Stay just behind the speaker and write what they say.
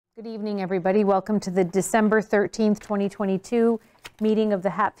Good evening, everybody. Welcome to the December 13th, 2022 meeting of the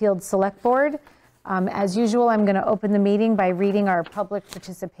Hatfield Select Board. As usual, I'm going to open the meeting by reading our public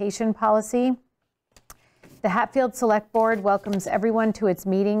participation policy. The Hatfield Select Board welcomes everyone to its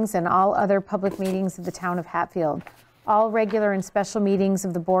meetings and all other public meetings of the town of Hatfield. All regular and special meetings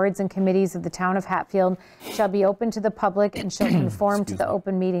of the boards and committees of the town of Hatfield shall be open to the public and shall conform to the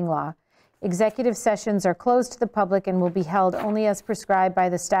open meeting law. Executive sessions are closed to the public and will be held only as prescribed by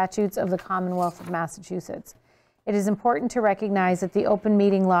the statutes of the Commonwealth of Massachusetts. It is important to recognize that the open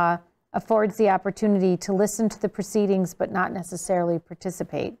meeting law affords the opportunity to listen to the proceedings but not necessarily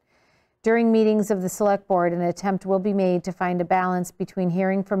participate. During meetings of the Select Board, an attempt will be made to find a balance between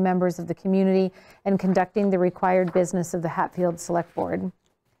hearing from members of the community and conducting the required business of the Hatfield Select Board.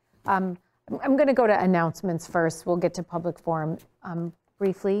 I'm going to go to announcements first. We'll get to public forum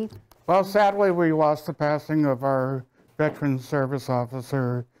briefly. Well, sadly, we lost the passing of our veteran service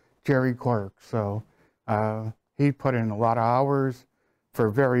officer, Jerry Clark. So he put in a lot of hours for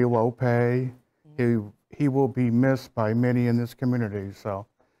very low pay. He will be missed by many in this community. So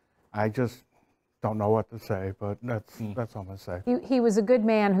I just don't know what to say, but that's all I'm going to say. He was a good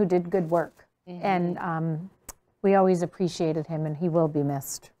man who did good work, and we always appreciated him, and he will be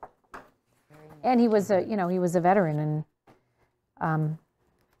missed. And he was a veteran, and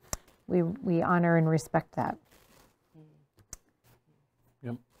we honor and respect that.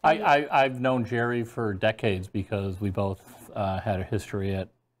 Yep. I've known Jerry for decades because we both had a history at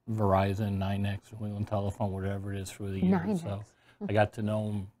Verizon, NYNEX, New England Telephone, whatever it is, through the years. NYNEX. So I got to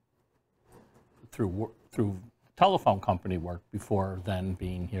know him through telephone company work before then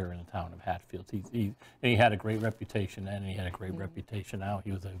being here in the town of Hatfield. He had a great reputation then, and he had a great reputation now.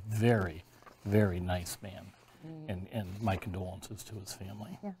 He was a very, very nice man, and my condolences to his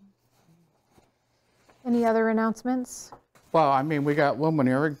family. Yeah. Any other announcements? Well, I mean, we got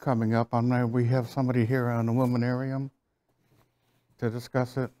Luminarium coming up. We have somebody here on the Luminarium to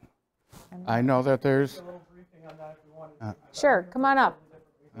discuss it. I know that there's... A little briefing on that if you want. Sure, come on up.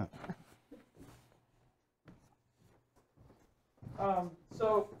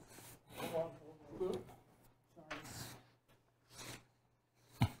 So,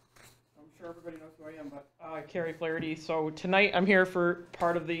 I'm sure everybody knows who I am, but Carrie Flaherty. So tonight I'm here for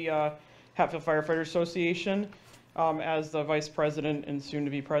part of the Hatfield Firefighters Association as the vice president and soon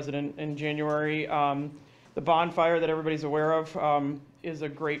to be president in January. The bonfire that everybody's aware of is a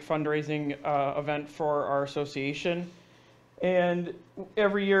great fundraising event for our association. And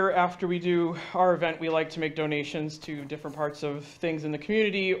every year after we do our event, we like to make donations to different parts of things in the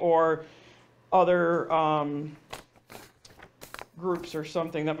community or other groups or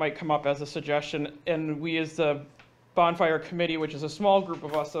something that might come up as a suggestion. And we, as the bonfire committee, which is a small group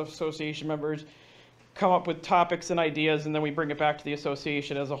of us association members, come up with topics and ideas, and then we bring it back to the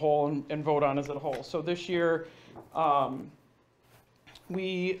association as a whole and vote on as a whole. So this year,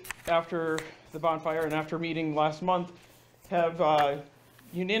 we, after the bonfire and after meeting last month, have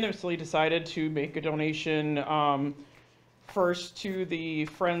unanimously decided to make a donation first to the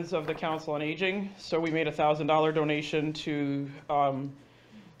Friends of the Council on Aging. So we made a $1,000 donation to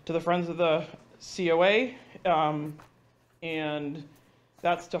the Friends of the COA, and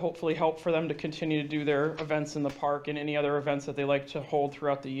that's to hopefully help for them to continue to do their events in the park and any other events that they like to hold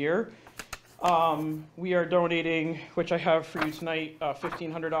throughout the year. We are donating, which I have for you tonight,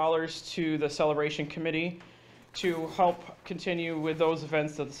 $1,500 to the Celebration Committee to help continue with those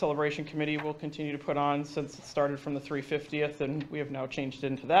events that the Celebration Committee will continue to put on since it started from the 350th, and we have now changed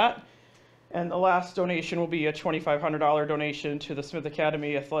into that. And the last donation will be a $2,500 donation to the Smith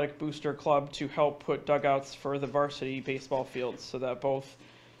Academy Athletic Booster Club to help put dugouts for the varsity baseball fields so that both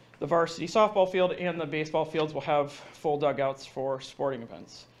the varsity softball field and the baseball fields will have full dugouts for sporting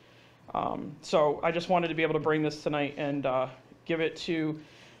events. So I just wanted to be able to bring this tonight and give it to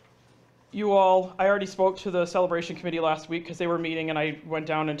you all. I already spoke to the Celebration Committee last week because they were meeting, and I went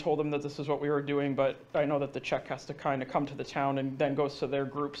down and told them that this is what we were doing, but I know that the check has to kind of come to the town and then goes to their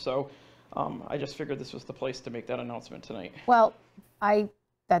group, so I just figured this was the place to make that announcement tonight. Well,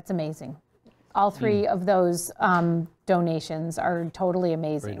 that's amazing. All three of those donations are totally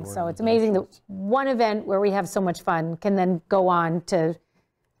amazing. So it's amazing that one event where we have so much fun can then go on to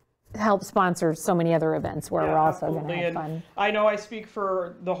help sponsor so many other events where we're also going to have fun. I know I speak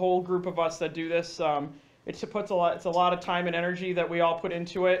for the whole group of us that do this. It's a lot of time and energy that we all put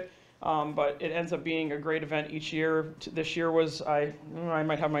into it, but it ends up being a great event each year. This year was, I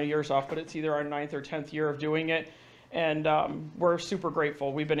might have my years off, but it's either our 9th or 10th year of doing it, and we're super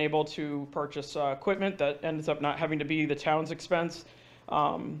grateful. We've been able to purchase equipment that ends up not having to be the town's expense,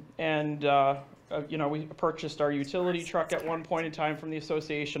 and you know, we purchased our utility truck at one point in time from the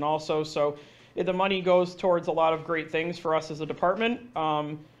association also. So the money goes towards a lot of great things for us as a department.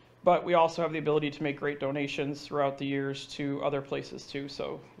 But we also have the ability to make great donations throughout the years to other places too.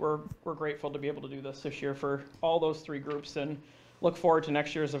 So we're grateful to be able to do this year for all those 3 groups, and look forward to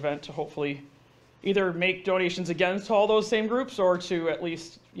next year's event to hopefully either make donations again to all those same groups, or to at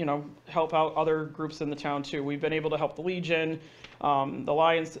least, you know, help out other groups in the town too. We've been able to help the Legion, the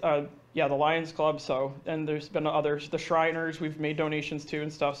Lions, the Lions Club. So, and there's been others, the Shriners, we've made donations to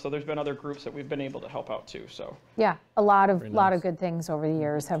and stuff. So there's been other groups that we've been able to help out too. So Yeah, a lot of good things over the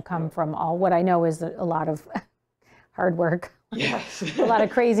years have come from all, what I know is a lot of hard work. yes, A lot of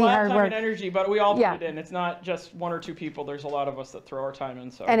crazy a lot hard of time work. and energy, but we all Yeah. put it in. It's not just 1 or 2 people. There's a lot of us that throw our time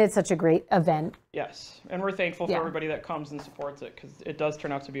in. So And it's such a great event. yes, and we're thankful for Yeah. everybody that comes and supports it, because it does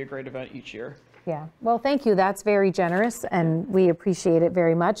turn out to be a great event each year. Yeah, well, thank you. That's very generous, and we appreciate it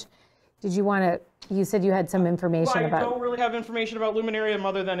very much. Did you want to, you said you had some information I about. don't really have information about Luminarium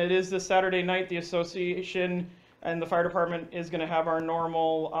other than it is this Saturday night. The association and the fire department is going to have our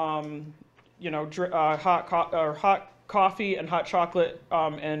normal, you know, hot coffee and hot chocolate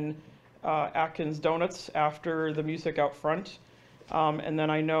and Atkins donuts after the music out front. And then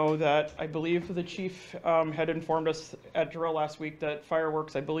I know that, I believe the chief had informed us at drill last week that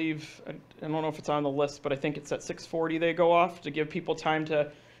fireworks, I believe, I don't know if it's on the list, but I think it's at 6:40 they go off, to give people time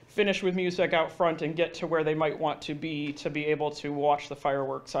to finish with music out front and get to where they might want to be able to watch the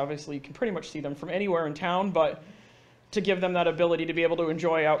fireworks. Obviously, you can pretty much see them from anywhere in town, but to give them that ability to be able to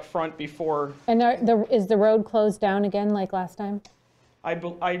enjoy out front before. And is the road closed down again like last time? I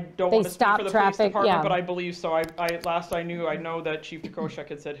don't They want to speak for stopped the police traffic, department, yeah. but I believe so. Last I know that Chief Kokoschek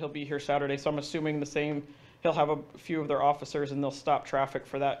had said he'll be here Saturday, so I'm assuming the same. He'll have a few of their officers and they'll stop traffic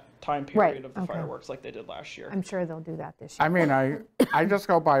for that time period of the okay. fireworks like they did last year. I'm sure they'll do that this year. I mean, I just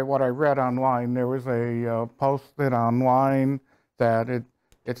go by what I read online. There was a posted online that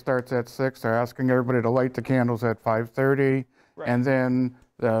it starts at 6. They're asking everybody to light the candles at 5:30. Right. And then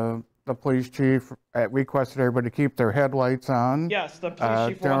the police chief requested everybody to keep their headlights on. Yes, the police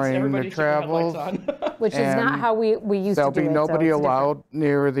chief wants during everybody the to keep their headlights travels. on. Which is not and how we used to do it. There'll be so nobody it's different. allowed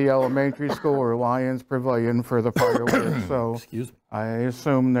near the elementary school or Lions Pavilion for the fireworks. So Excuse me. I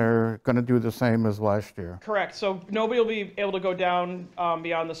assume they're going to do the same as last year. Correct. So nobody will be able to go down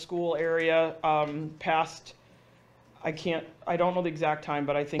beyond the school area past. I don't know the exact time,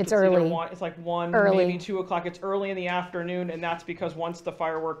 but I think It's either early. it's like 1, Early. maybe 2 o'clock. It's early in the afternoon, and that's because once the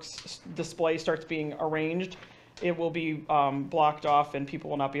fireworks display starts being arranged, it will be blocked off, and people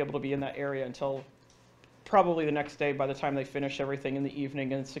will not be able to be in that area until probably the next day by the time they finish everything in the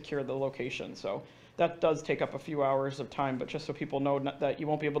evening and secure the location. So that does take up a few hours of time, but just so people know that you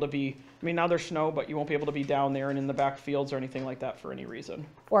won't be able to be, I mean, now there's snow, but you won't be able to be down there and in the back fields or anything like that for any reason.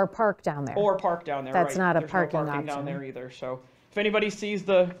 Or park down there. Or park down there, That's right. not a There's parking no parking down option. there either. So if anybody sees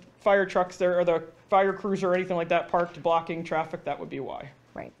the fire trucks there or the fire cruiser or anything like that parked blocking traffic, that would be why.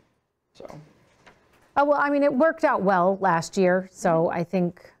 Right. So Oh, well, I mean, it worked out well last year, so I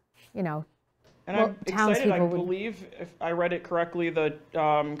think, you know, and Well, I'm excited. I townspeople would- believe, if I read it correctly, the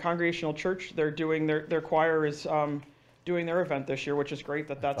Congregational Church, they're doing their choir is doing their event this year, which is great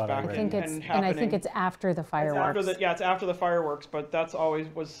that that's thought I back read and, I think it's, and and I think happening. it's after the It's fireworks. it's after the fireworks, but that's always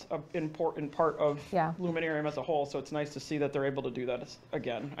was an important part of Yeah. Luminarium as a whole. So it's nice to see that they're able to do that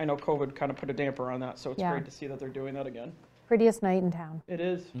again. I know COVID kind of put a damper on that, so it's Yeah. great to see that they're doing that again. Prettiest night in town. It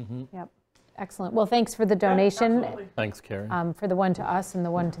is. Yep. Excellent. Well, thanks for the donation, Absolutely. Thanks, Carrie. for the one to us and the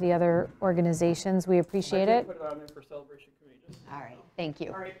one to the other organizations. We appreciate I it. did put it on there for celebration committee. All right, thank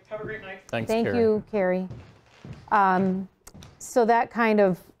you. All right, have a great night. Thanks, Thank Carrie. you, Carrie. So that kind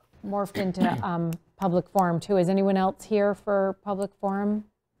of morphed into public forum too. Is anyone else here for public forum?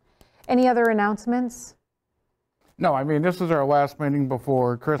 Any other announcements? No, I mean, this is our last meeting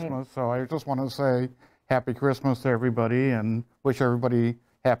before Christmas, so I just want to say Happy Christmas to everybody and wish everybody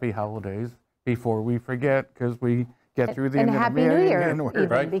happy holidays before we forget, because we get through the And end of the Happy New meeting Year, and we're- even,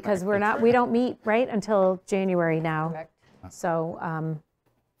 Right. because we don't meet, right, until January now. Correct. So,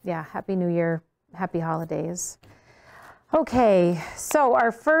 yeah, Happy New Year, happy holidays. Okay, so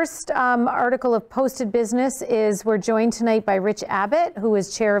our first article of posted business is we're joined tonight by Rich Abbott, who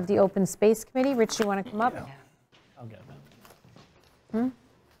is Chair of the Open Space Committee. Rich, you want to come up? I'll get that.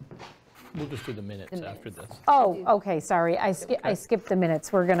 We'll just do the minutes after this. Oh, okay, sorry, I skipped the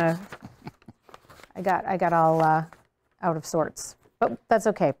minutes. We're gonna, I got all out of sorts, but that's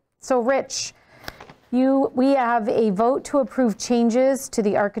okay. So Rich, we have a vote to approve changes to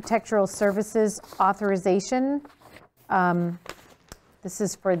the architectural services authorization. This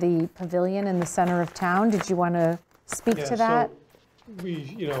is for the pavilion in the center of town. Did you want to speak to that? So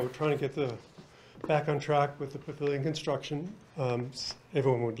we, trying to get the back on track with the pavilion construction.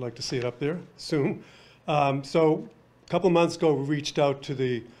 Everyone would like to see it up there soon. So a couple of months ago, we reached out to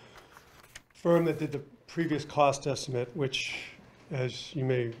the firm that did the previous cost estimate, which, as you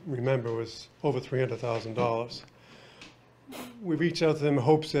may remember, was over $300,000. We reached out to them in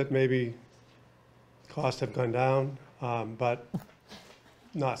hopes that maybe costs have gone down, but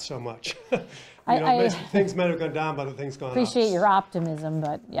not so much. Things might have gone down, but other things gone up. Appreciate your optimism,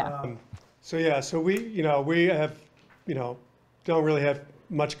 but yeah. So we have, don't really have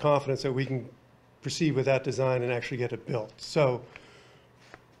much confidence that we can proceed with that design and actually get it built. So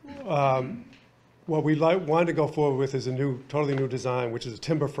what we wanted to go forward with is a totally new design, which is a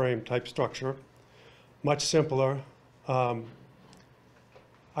timber frame type structure, much simpler,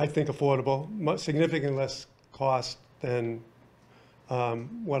 I think affordable, significantly less cost than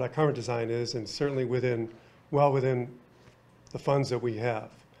what our current design is, and certainly well within the funds that we have.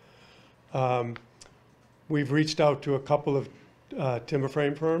 We've reached out to a couple of timber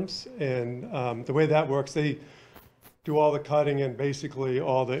frame firms, and the way that works, they do all the cutting and basically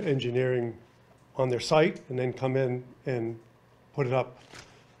all the engineering on their site, and then come in and put it up.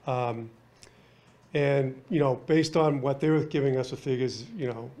 And based on what they were giving us the figures,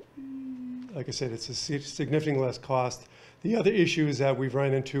 like I said, it's a significantly less cost. The other issues that we've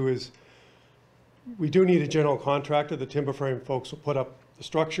run into is we do need a general contractor. The timber frame folks will put up the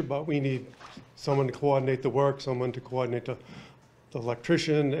structure, but we need someone to coordinate the work, someone to coordinate the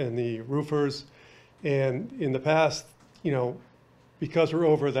electrician and the roofers. And in the past, because we're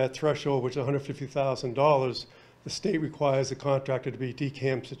over that threshold, which is $150,000, the state requires the contractor to be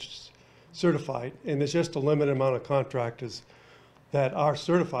DCAM certified. And there's just a limited amount of contractors that are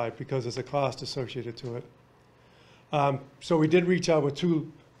certified because there's a cost associated to it. So we did reach out with two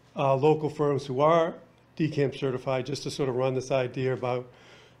local firms who are DCAM certified, just to sort of run this idea about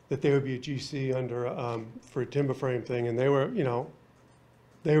that they would be a GC under for a timber frame thing, and they were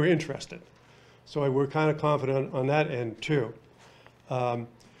interested. So we're kind of confident on that end too.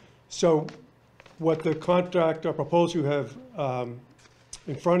 So what the contract or proposal you have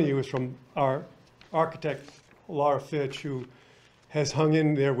in front of you is from our architect, Laura Fitch, who has hung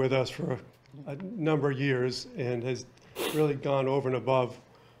in there with us for a number of years and has really gone over and above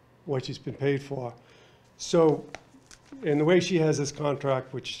what she's been paid for. So, and the way she has this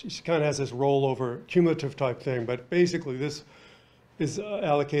contract, which she kind of has this rollover cumulative type thing, but basically this is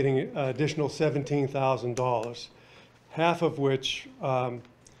allocating additional $17,000, half of which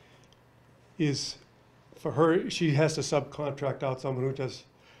is for her. She has to subcontract out someone who does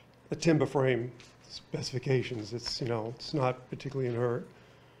the timber frame specifications. It's it's not particularly in her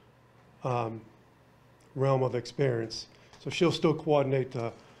realm of experience. So she'll still coordinate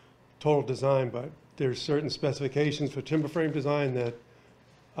the total design, but there's certain specifications for timber frame design that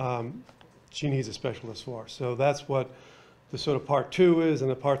she needs a specialist for. So that's what the sort of part 2 is, and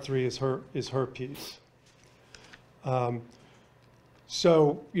the part 3 is her piece.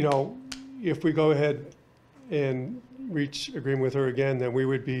 So if we go ahead and reach agreement with her again, then we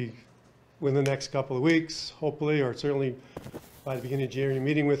would be within the next couple of weeks, hopefully, or certainly by the beginning of January,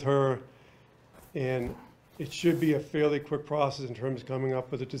 meeting with her. And it should be a fairly quick process in terms of coming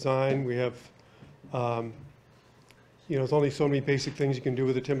up with a design. We have, there's only so many basic things you can do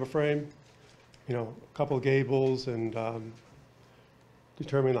with a timber frame. A couple of gables and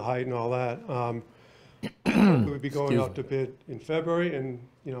determine the height and all that. We would be going out to bid in February, and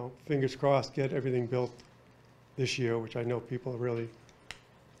fingers crossed, get everything built this year, which I know people really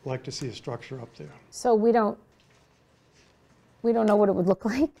like to see a structure up there. So we don't know what it would look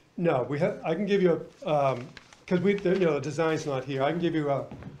like? No, I can give you a, because the design's not here. I can give you a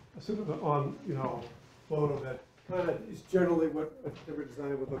sort of photo that kind of is generally what a timber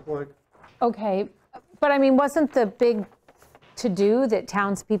design would look like. Okay, but I mean, wasn't the big to-do that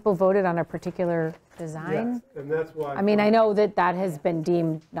townspeople voted on a particular design? Yes, and that's why. I mean, I know that has been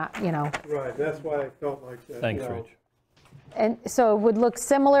deemed not, Right, that's why I felt like that. Thanks, Rich. And so it would look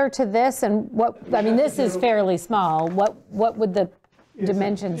similar to this, and this is fairly small. What would the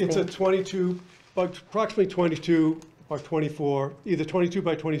dimensions be? It's a 22, approximately 22 by 24, either 22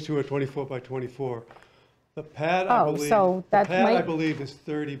 by 22 or 24 by 24. The pad, I believe, is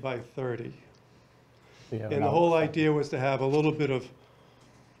 30 by 30. And the whole idea was to have a little bit of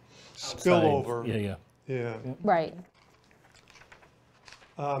spillover. Yeah. Right.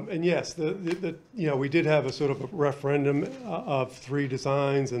 And yes, we did have a sort of a referendum of 3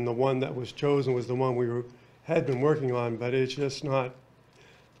 designs, and the one that was chosen was the one we had been working on, but it's just not,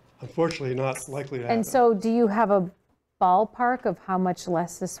 unfortunately, not likely to happen. And so do you have a ballpark of how much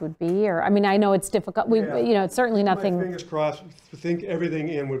less this would be? Or, I mean, I know it's difficult, Yeah. it's certainly My nothing. fingers crossed, I think everything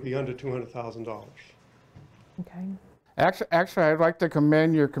in would be under $200,000. Okay. Actually, I'd like to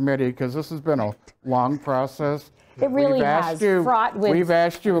commend your committee because this has been a long process. It really We've has, asked you- fraught with. We've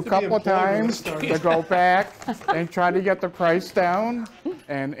asked you a be couple of employed when it times started. to go back and try to get the price down.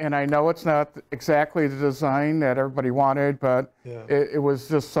 And I know it's not exactly the design that everybody wanted, but Yeah. it was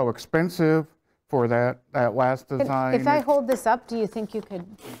just so expensive for that last design. If I hold this up, do you think you could?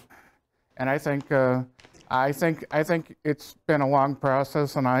 And I think it's been a long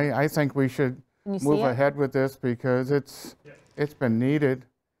process, and I think we should Can you see move it? ahead with this because it's been needed.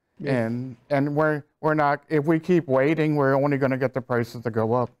 And we're not, if we keep waiting, we're only going to get the prices to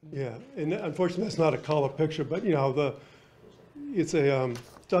go up. Yeah, and unfortunately, that's not a color picture, but it's a,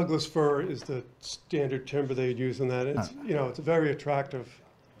 Douglas fir is the standard timber they'd use in that. It's, it's a very attractive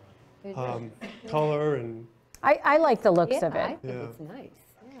color, and I like the looks Yeah, of I it. think Yeah. it's nice.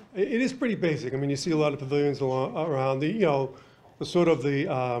 it is pretty basic. I mean, you see a lot of pavilions around, the sort of the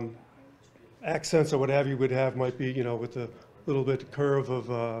accents or what have you would have might be, with the little bit curve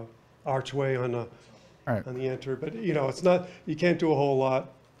of archway on the Right. on the enter, but it's not, you can't do a whole lot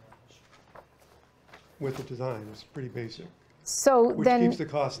with the design. It's pretty basic So Which then keeps the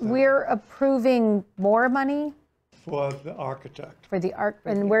cost down. we're approving more money for the architect. for the art,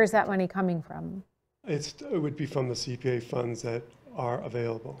 and where's that money coming from? It would be from the CPA funds that are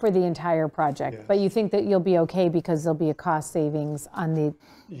available. For the entire project? Yes. But you think that you'll be okay because there'll be a cost savings on the,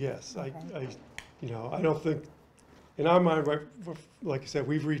 Yes, I don't think, in our mind, right, like I said,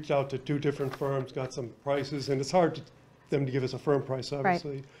 we've reached out to 2 different firms, got some prices, and it's hard to them to give us a firm price,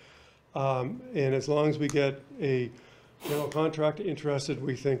 obviously. And as long as we get a general contractor interested,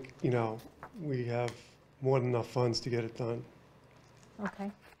 we think, we have more than enough funds to get it done.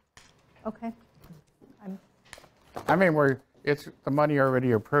 okay, okay, I mean, it's the money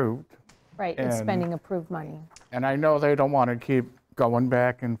already approved, right, it's And- spending approved money. and I know they don't want to keep going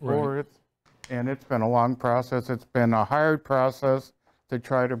back and Right. forth. And it's been a long process. It's been a hard process to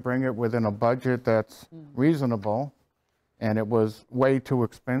try to bring it within a budget that's reasonable. And it was way too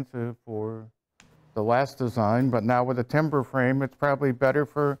expensive for the last design, but now with a timber frame, it's probably better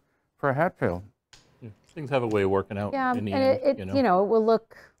for Hatfield. Yeah, things have a way of working out Yeah, in and the it, end, it will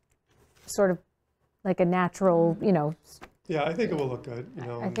look sort of like a natural, Yeah, I think it will look good,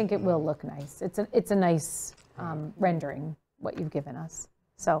 I think it will look nice. It's a nice rendering, what you've given us.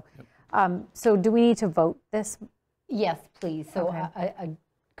 So, so do we need to vote this? Yes, please. So Okay. a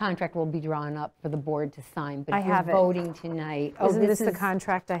contract will be drawn up for the board to sign, but I if you're have it. voting tonight. Isn't this the is-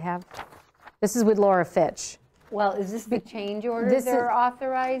 contract I have? This is with Laura Fitch. Well, is this the change order this they're is-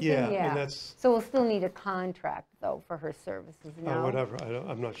 authorizing? Yeah, and that's, So we'll still need a contract, though, for her services, no? whatever,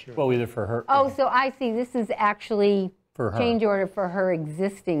 I'm not sure. Well, either for her. Oh, so I see, this is actually For her. change order for her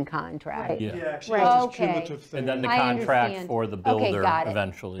existing contract. Yeah. actually, Right. it's a Okay. cumulative thing. And then the I contract understand. for the Okay, builder got it,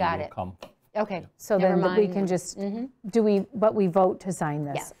 eventually got will it. come. Okay. So never then we mind. can just, but we vote to sign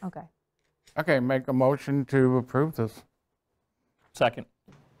this? Yes. Okay. Okay, make a motion to approve this. Second.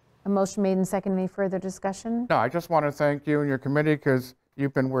 A motion made and second. Any further discussion? No, I just want to thank you and your committee because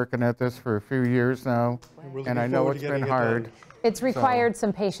you've been working at this for a few years now. We're And I looking know forward it's to been getting it done. hard. It's required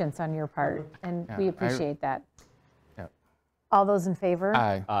some patience on your part, and we Yeah, appreciate that. Yeah. All those in favor?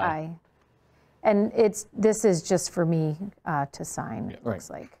 Aye. Aye. And this is just for me to sign, it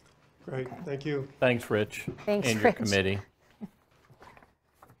looks like. Great, thank you. Thanks, Rich. Thanks, And your Rich. committee.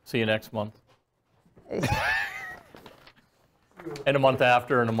 See you next month. And a month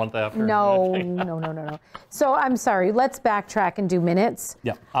after, and a month after. No, no, no, no, no. So I'm sorry, let's backtrack and do minutes.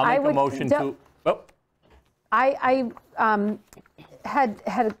 Yeah, I'll I make a would- motion don't- to, oh, I had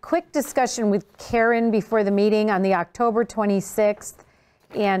a quick discussion with Karen before the meeting on the October 26th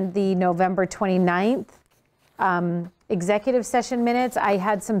and the November 29th executive session minutes. I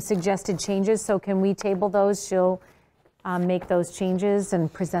had some suggested changes, so can we table those? She'll make those changes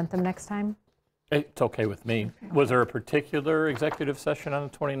and present them next time? it's okay with me. Was there a particular executive session on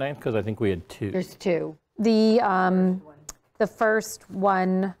the 29th? Because I think we had 2. There's 2. The first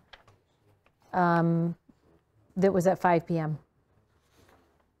one that was at 5 PM.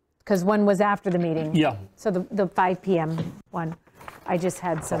 Because one was after the meeting. Yeah. So the 5 PM one, I just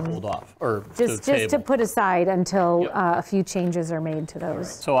had some, Hold off, or to just to table. put aside until Yep. a few changes are made to those.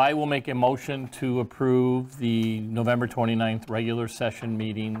 So I will make a motion to approve the November 29th regular session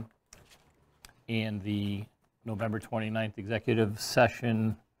meeting and the November 29th executive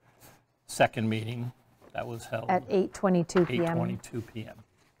session second meeting that was held At 8:22 PM. 8:22 PM.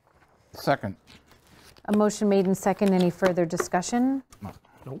 Second. A motion made and second. Any further discussion?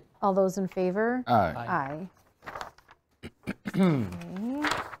 Nope. All those in favor? Aye. Aye.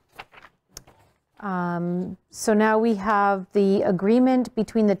 So now we have the agreement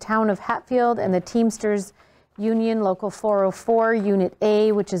between the town of Hatfield and the Teamsters Union Local 404, Unit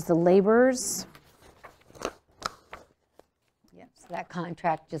A, which is the laborers. Yep, so that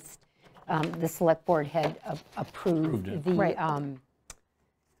contract just, the select board had approved it.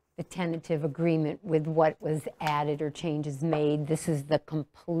 the tentative agreement with what was added or changes made. This is the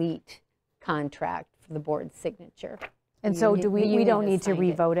complete contract for the board's signature. And so do we union don't has need to signed it.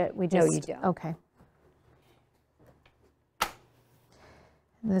 revote it? We No, just you don't. Okay.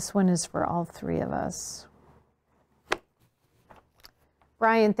 This one is for all three of us.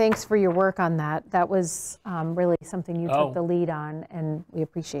 Brian, thanks for your work on that. That was really something you Oh. took the lead on, and we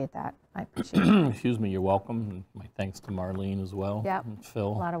appreciate that. I appreciate it. Excuse me, you're welcome. And my thanks to Marlene as well. Yep, And Phil. a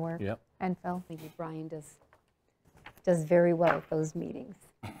lot of work. Yep. And Phil. Thank you, Brian does very well at those meetings.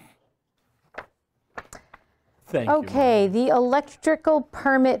 Thank you. Okay, the electrical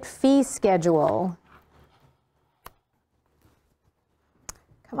permit fee schedule.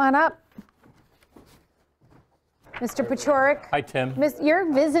 Come on up. Mr. Pachorik. Hi, Tim. You're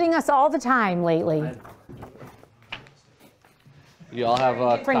visiting us all the time lately. You all have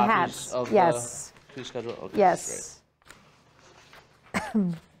Different copies hats, of yes. the fee schedule? Okay, Yes.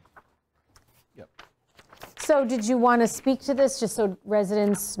 Yep. So did you want to speak to this, just so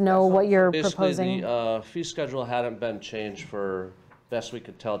residents know what you're great. proposing? Basically, the fee schedule hadn't been changed for, best we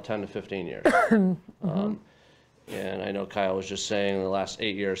could tell, 10 to 15 years. And I know Kyle was just saying in the last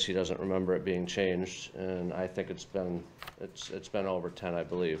 8 years he doesn't remember it being changed, and I think it's been over 10, I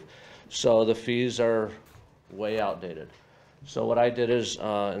believe. So the fees are way outdated. So what I did is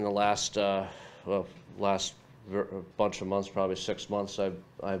in the last bunch of months, probably 6 months,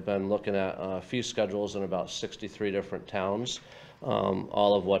 I've been looking at fee schedules in about 63 different towns,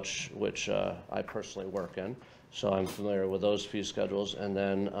 all of which I personally work in. So I'm familiar with those fee schedules. And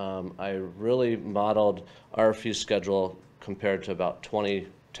then I really modeled our fee schedule compared to about 20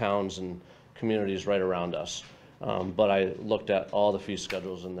 towns and communities right around us. But I looked at all the fee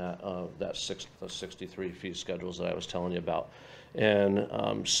schedules in the 63 fee schedules that I was telling you about. And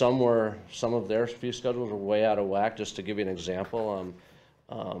some of their fee schedules were way out of whack. Just to give you an example,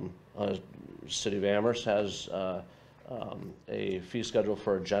 City of Amherst has a fee schedule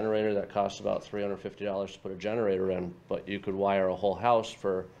for a generator that costs about $350 to put a generator in, but you could wire a whole house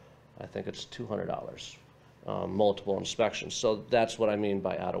for, I think it's $200, multiple inspections. So that's what I mean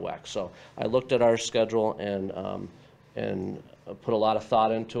by out of whack. So I looked at our schedule and put a lot of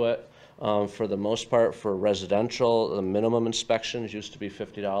thought into it. For the most part, for residential, the minimum inspections used to be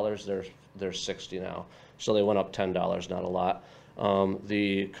 $50. They're $60 now. So they went up $10, not a lot.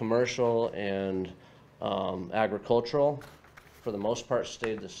 The commercial and agricultural, for the most part,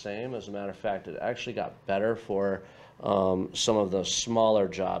 stayed the same. As a matter of fact, it actually got better for some of the smaller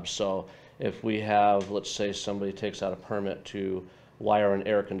jobs. So if we have, let's say somebody takes out a permit to wire an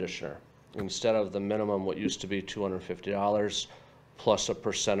air conditioner, instead of the minimum, what used to be $250 plus a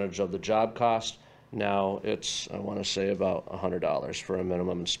percentage of the job cost, now it's, I want to say, about $100 for a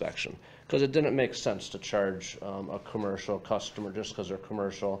minimum inspection. Because it didn't make sense to charge a commercial customer just because they're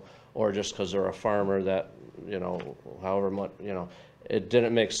commercial, or just because they're a farmer that, however much, it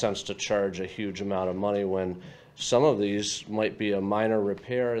didn't make sense to charge a huge amount of money when some of these might be a minor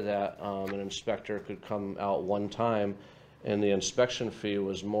repair that an inspector could come out one time, and the inspection fee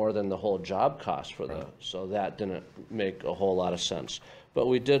was more than the whole job cost for so that didn't make a whole lot of sense. But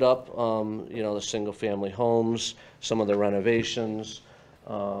we did up, the single family homes, some of the renovations.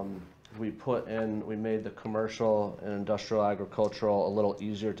 We made the commercial and industrial agricultural a little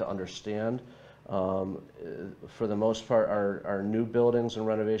easier to understand. For the most part, our new buildings and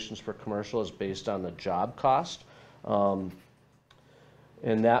renovations for commercial is based on the job cost. And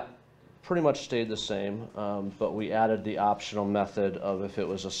that pretty much stayed the same, but we added the optional method of if it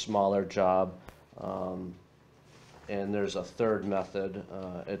was a smaller job. And there's a third method.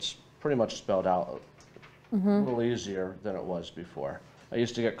 It's pretty much spelled out a little easier than it was before. I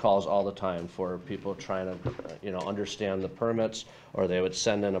used to get calls all the time for people trying to, understand the permits, or they would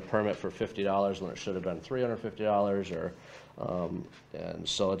send in a permit for $50 when it should have been $350, and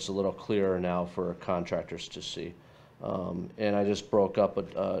so it's a little clearer now for contractors to see. And I just broke up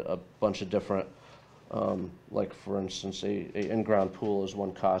a bunch of different, like for instance, a in-ground pool is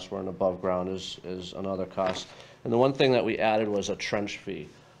one cost, where an above ground is another cost. And the one thing that we added was a trench fee.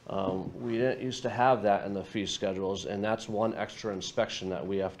 We didn't used to have that in the fee schedules, and that's one extra inspection that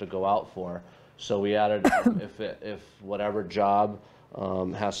we have to go out for. So we added, if whatever job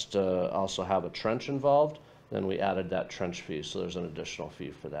has to also have a trench involved, then we added that trench fee, so there's an additional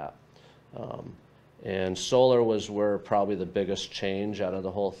fee for that. And solar was where probably the biggest change out of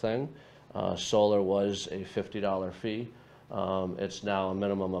the whole thing. Solar was a $50 fee. It's now a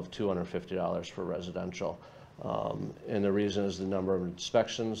minimum of $250 for residential. And the reason is the number of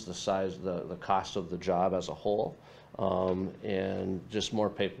inspections, the size, the cost of the job as a whole, and just more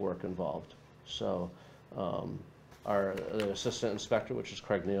paperwork involved. So the assistant inspector, which is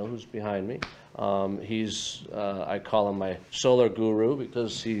Craig Neal, who's behind me, he's, I call him my solar guru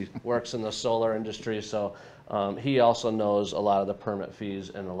because he works in the solar industry. So he also knows a lot of the permit fees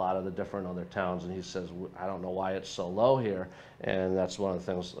in a lot of the different other towns, and he says, I don't know why it's so low here. And that's one of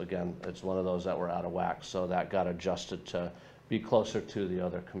the things, again, it's one of those that were out of whack. So that got adjusted to be closer to the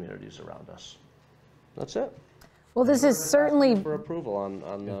other communities around us. That's it. Well, this is certainly For approval on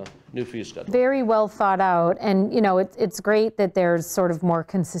the new fee schedule. very well thought out, and, you know, it's great that there's sort of more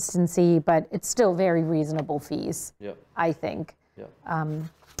consistency, but it's still very reasonable fees, Yep, I think. yep.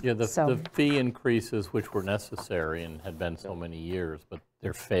 Yeah, the So- fee increases, which were necessary and had been so many years, but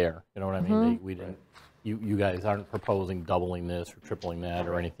they're fair, you know what I mean? We didn't, you guys aren't proposing doubling this or tripling that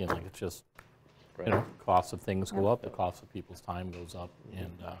or anything, like, it's just, you know, costs of things go up, the cost of people's time goes up,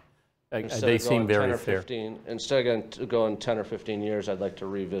 and Instead they of seem going 10 very or fair. 15 Instead of going 10 or 15 years, I'd like to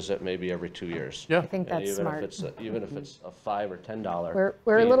revisit maybe every 2 years. Yeah. I think And that's smart. Even if it's a $5 or $10.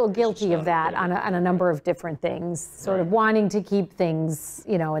 We're a fee, little it's guilty just of that not- on a number of different things, sort of wanting to keep things,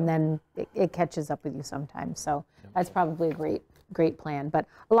 you know, and then it catches up with you sometimes. So that's probably a great plan. But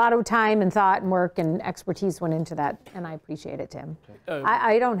a lot of time and thought and work and expertise went into that, and I appreciate it, Tim.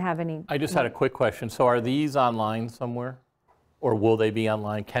 I don't have any. I just had a quick question. So are these online somewhere? Or will they be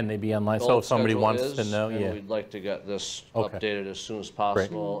online? Can they be online? So Old if somebody schedule wants to is, know, and yeah. we'd like to get this Okay. updated as soon as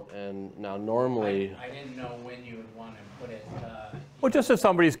possible. And now normally, I didn't know when you would want to put it. Well, just if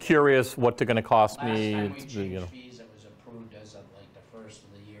somebody's curious what they're going to cost Last me, time we it's, you know. changed fees, it was approved as of like the first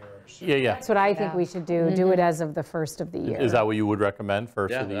of the year or so. Yeah, yeah. That's what I think we should do, do it as of the first of the year. Is that what you would recommend,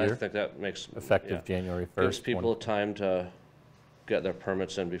 first yeah, of the I year? think that makes. Effective yeah. January 1st? Gives people time to get their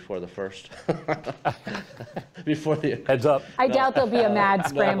permits in before the first. Before the. Heads up. I doubt there'll be a mad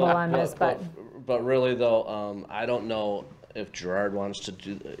scramble on this, but But really though, I don't know if Gerard wants to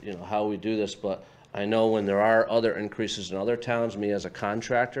do, you know, how we do this, but I know when there are other increases in other towns, me as a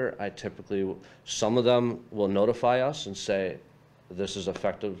contractor, I typically, some of them will notify us and say, this is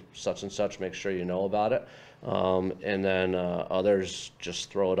effective such and such, make sure you know about it. And then others just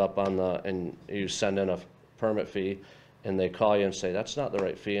throw it up on and you send in a permit fee, and they call you and say, that's not the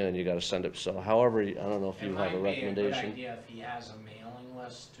right fee, and then you gotta send it. So however, I don't know if you It have a might be a good recommendation. idea if he has a mailing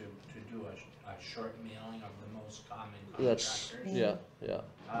list to do a short mailing of the most common That's, contractors. yeah.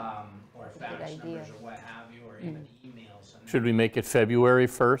 Or fax numbers or what have you, or even emails. And Should we make it February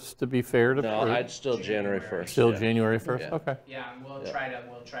 1st to be fair to? No, or I'd still January 1st. Still yeah. January 1st? Yeah. Okay. Yeah, and we'll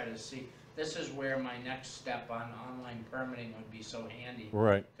try to see. This is where my next step on online permitting would be so handy.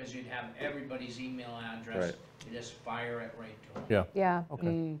 Right. Because you'd have everybody's email address. Right. You just fire it right to them. Yeah. yeah.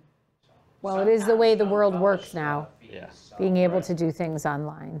 Okay. Well, it is the way the Sometimes world don't works publish now, fees, Yeah. so- being able to do things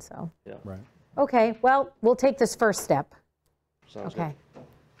online, so. Right. Okay, well, we'll take this first step. Sounds good.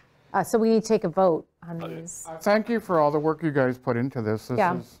 Okay. So we need to take a vote on these, Thank you for all the work you guys put into this. This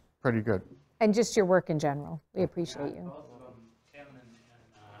Yeah. is pretty good. and just your work in general. We appreciate you. Both of them, Tim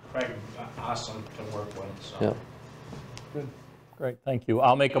and Craig, awesome to work with, so. Yeah. Good. Great, thank you.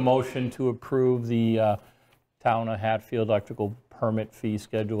 I'll make a motion to approve the Town of Hatfield electrical permit fee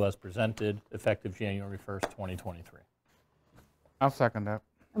schedule as presented, effective January 1st, 2023. I'll second that.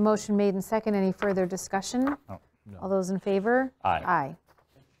 A motion made and second. Any further discussion? Oh, no. All those in favor? Aye. Aye.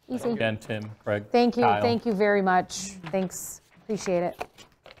 Easy. Again, Tim, Craig, Thank you, Kyle. thank you very much. Thanks, appreciate it.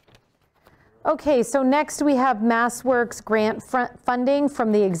 Okay, so next we have MassWorks grant funding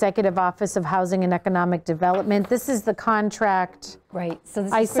from the Executive Office of Housing and Economic Development. This is the contract. Right, so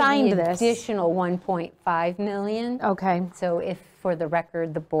this I is for signed the this. additional 1.5 million. Okay, So if, for the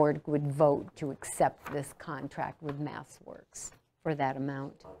record, the board would vote to accept this contract with MassWorks for that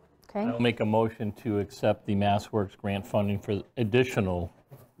amount. okay. I'll make a motion to accept the MassWorks grant funding for additional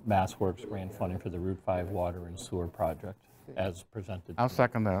MassWorks grant funding for the Route 5 water and sewer project as presented. I'll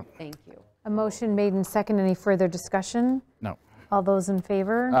second that. Thank you. A motion made and second. Any further discussion? No. All those in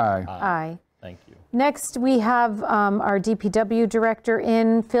favor? Aye. Aye. Thank you. Next, we have our DPW director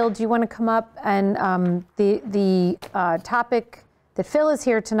in. Phil, do you want to come up? And the topic that Phil is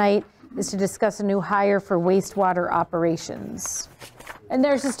here tonight is to discuss a new hire for wastewater operations. And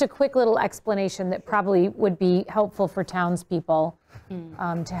there's just a quick little explanation that probably would be helpful for townspeople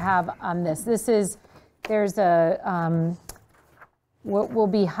to have on this. We'll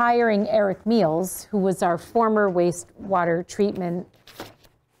be hiring Eric Meals, who was our former wastewater treatment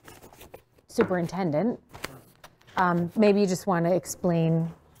superintendent. Maybe you just want to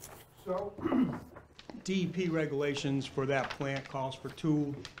explain. So, DEP regulations for that plant calls for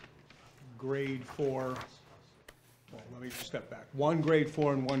 2 grade 4, well, let me step back. 1 grade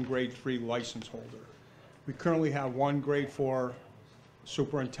 4 and 1 grade 3 license holder. We currently have 1 grade 4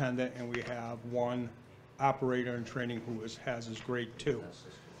 superintendent, and we have 1 operator in training who has his grade 2.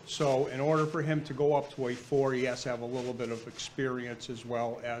 So in order for him to go up to a 4, he has to have a little bit of experience as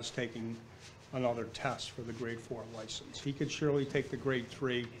well as taking another test for the grade 4 license. He could surely take the grade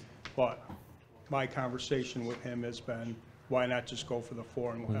 3, but my conversation with him has been, why not just go for the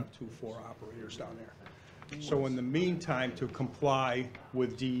 4 and we'll have 2 4 operators down there. So in the meantime, to comply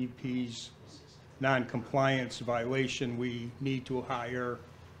with DEP's non-compliance violation, we need to hire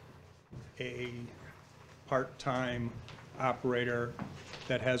a part-time operator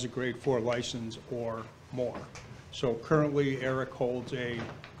that has a grade 4 license or more. So currently, Eric holds a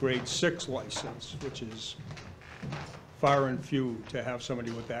grade 6 license, which is far and few to have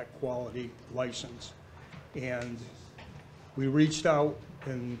somebody with that quality license. And we reached out,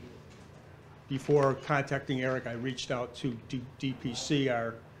 and before contacting Eric, I reached out to DPC,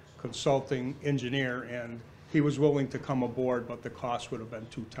 our consulting engineer, and he was willing to come aboard, but the cost would have been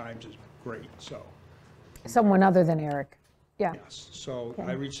 2 times as great, so. Someone other than Eric. Yeah. Yes, so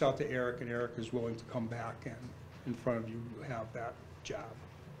I reached out to Eric, and Eric is willing to come back and in front of you have that job.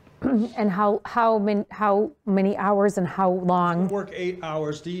 And how many hours and how long? Work 8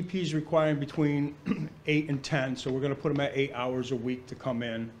 hours. DEP is requiring between 8 and 10, so we're going to put him at 8 hours a week to come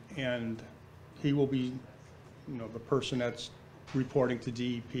in, and he will be, the person that's reporting to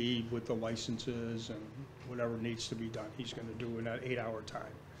DEP with the licenses and whatever needs to be done. He's going to do in that 8-hour time,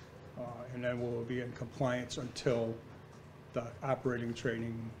 and then we'll be in compliance until the operating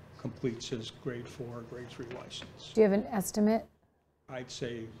training completes his grade 4, grade 3 license. Do you have an estimate? I'd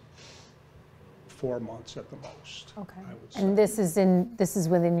say 4 months at the most. Okay. I would say. And this is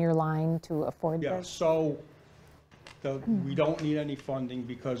within your line to afford Yeah, this? so we don't need any funding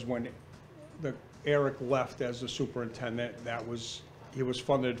because when Eric left as the superintendent, he was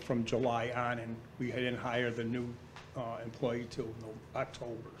funded from July on, and we didn't hire the new employee till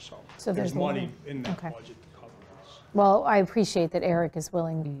October, so So there's there's money money. in that Okay. budget to cover this. Well, I appreciate that Eric is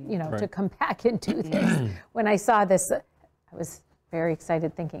willing, to Right. come back and do this. When I saw this, I was very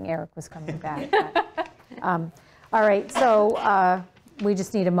excited thinking Eric was coming back. But, all right, so we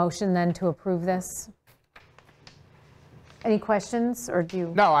just need a motion then to approve this. Any questions, or do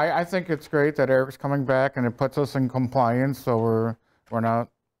you? No, I think it's great that Eric's coming back, and it puts us in compliance, so we're not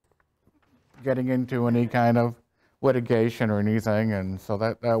getting into any kind of litigation or anything, and so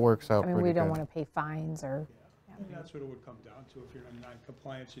that works out I mean, pretty we don't good. want to pay fines or, And that's what it would come down to. If you're in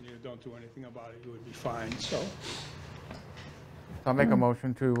non-compliance and you don't do anything about it, you would be fined, so. I'll make a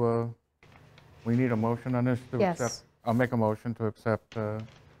motion to, we need a motion on this to Yes. accept? I'll make a motion to accept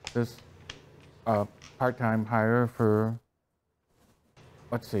this part-time hire for,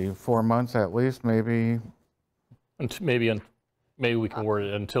 let's see, 4 months at least, maybe. Maybe we can word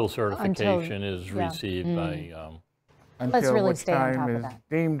it until certification is yeah. received by, Until really which stay on top time of is that.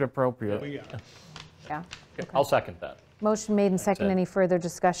 deemed appropriate. Yeah. yeah. I'll second that. Motion made and second. it. Any further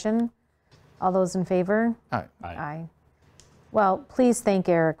discussion? All those in favor? Aye. Aye. Well, please thank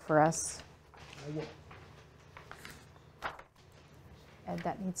Eric for us. I will. Ed,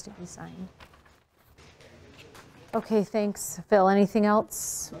 that needs to be signed. Okay, thanks. Phil, anything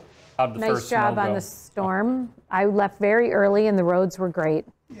else? How'd the Nice first snow job on go? the storm. I left very early and the roads were great.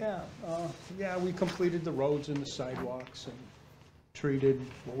 Yeah, we completed the roads and the sidewalks and treated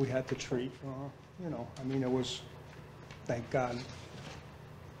what we had to treat. It was, thank God,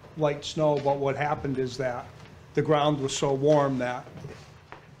 light snow, but what happened is that the ground was so warm that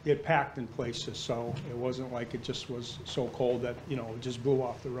it packed in places, so it wasn't like it just was so cold that, it just blew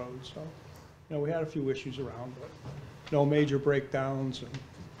off the road, so. We had a few issues around, but no major breakdowns, and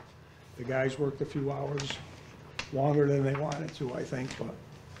the guys worked a few hours longer than they wanted to, I think, but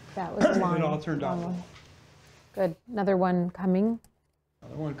That was a long. it all turned out long well. one. Good. Another one coming?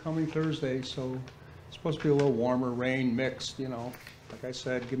 Another one coming Thursday, so it's supposed to be a little warmer, rain mixed, Like I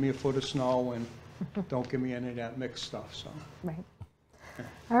said, give me a foot of snow and don't give me any of that mixed stuff, so. Right.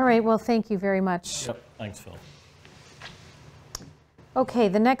 All right, well, thank you very much. Yep, thanks, Phil. Okay,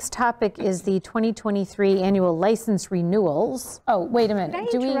 the next topic is the 2023 annual license renewals. Oh, wait a minute.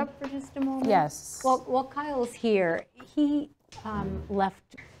 Could I interrupt for just a moment? Yes. Well, while Kyle's here, he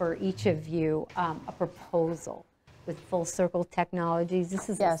left for each of you a proposal with Full Circle Technologies. This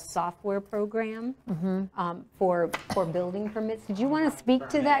is a Yes. software program for building permits. Did you want to speak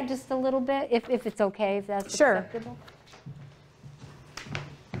to that just a little bit, if it's okay, if that's Sure. acceptable?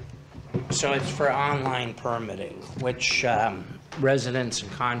 So it's for online permitting, which residents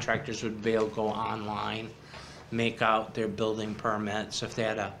and contractors would be able to go online, make out their building permits. If they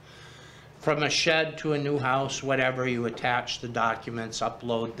had from a shed to a new house, whatever, you attach the documents,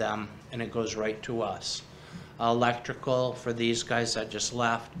 upload them, and it goes right to us. Electrical, for these guys that just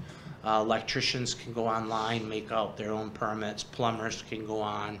left, electricians can go online, make out their own permits, plumbers can go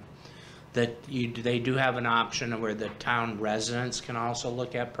on. They do have an option where the town residents can also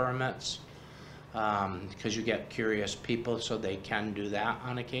look at permits, because you get curious people, so they can do that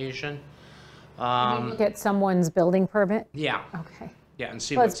on occasion. Get someone's building permit? Yeah, Okay. yeah, and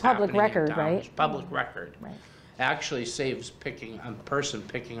see Well, what's it's public happening in record, town. right? It's public record. Right. Actually saves a person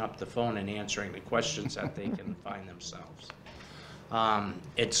picking up the phone and answering the questions that they can find themselves.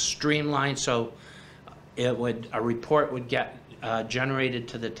 It's streamlined, so a report would get generated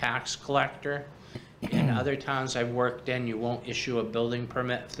to the tax collector. In other towns I've worked in, you won't issue a building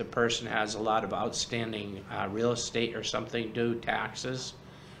permit if the person has a lot of outstanding real estate or something due, taxes.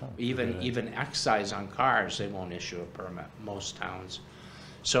 Even excise on cars, they won't issue a permit, most towns.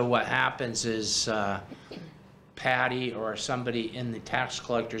 So what happens is Patty or somebody in the tax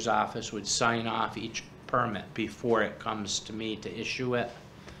collector's office would sign off each permit before it comes to me to issue it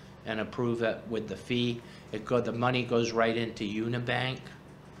and approve it with the fee. The money goes right into Unibank,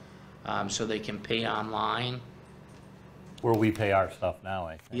 so they can pay online. Where we pay our stuff now,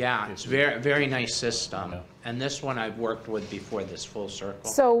 I think. Yeah, it's very nice system. And this one I've worked with before, this full circle.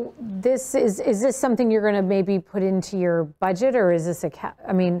 So is this something you're going to maybe put into your budget, or is this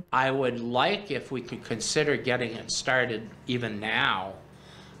I mean? I would like if we could consider getting it started even now,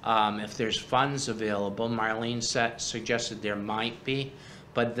 if there's funds available. Marlene suggested there might be,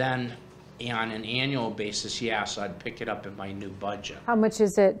 but then on an annual basis, yes, I'd pick it up in my new budget. How much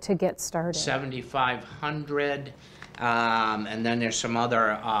is it to get started? $7,500, and then there's some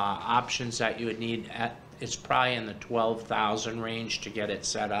other options that you would need. It's probably in the $12,000 range to get it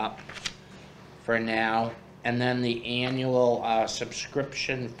set up for now. And then the annual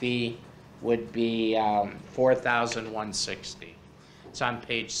subscription fee would be $4,160. It's on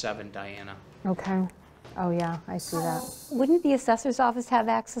page 7, Diana. Okay. Oh, yeah, I see that. Wouldn't the assessor's office have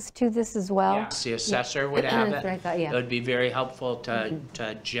access to this as well? Yes, the assessor would have it. That's what I thought, yeah. It would be very helpful to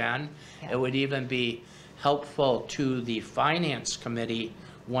Jen. It would even be helpful to the finance committee,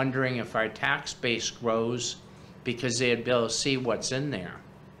 wondering if our tax base grows, because they'd be able to see what's in there.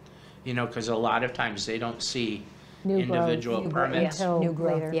 You know, because a lot of times they don't see individual permits. New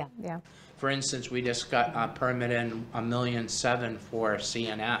growth, Later. yeah. For instance, we just got a permit in $1.7 million for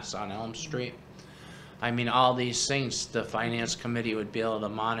CNS on Elm Street. I mean, all these things, the finance committee would be able to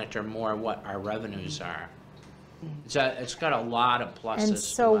monitor more what our revenues are. It's got a lot of pluses. And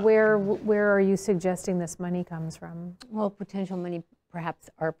so where are you suggesting this money comes from? Well, potential money, perhaps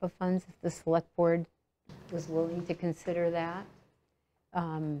ARPA funds, if the select board was willing to consider that.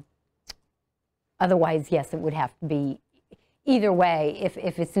 Otherwise, yes, it would have to be, either way,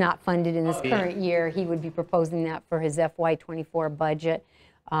 if it's not funded in this current year, he would be proposing that for his FY24 budget.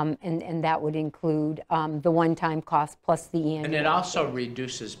 And that would include the one-time cost plus the annual. And it also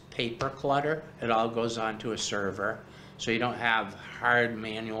reduces paper clutter. It all goes onto a server, so you don't have hard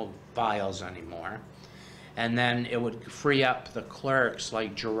manual files anymore. And then it would free up the clerks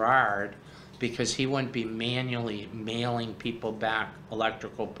like Gerard, because he wouldn't be manually mailing people back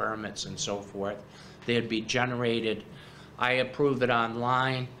electrical permits and so forth. They'd be generated. I approve it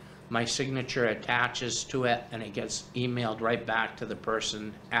online. My signature attaches to it, and it gets emailed right back to the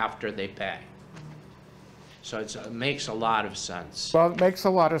person after they pay. So it makes a lot of sense. Well, it makes a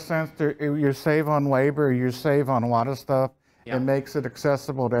lot of sense. You save on labor, you save on a lot of stuff. Yeah. It makes it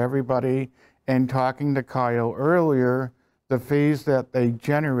accessible to everybody. And talking to Kyle earlier, the fees that they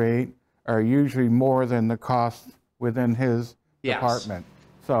generate are usually more than the cost within his department.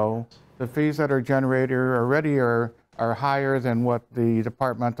 So the fees that are generated already are higher than what the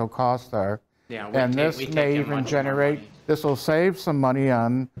departmental costs are. Yeah, And this may even generate, this will save some money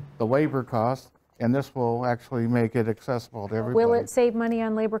on the labor costs, and this will actually make it accessible to everybody. Will it save money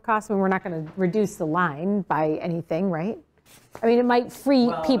on labor costs? I mean, we're not going to reduce the line by anything, right? I mean, it might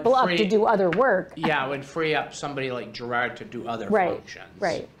free people up to do other work. Yeah, it would free up somebody like Gerard to do other Right, functions.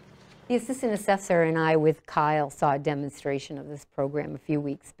 right. The assistant assessor and I, with Kyle, saw a demonstration of this program a few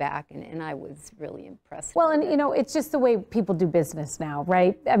weeks back, and I was really impressed. Well, and you know, it's just the way people do business now,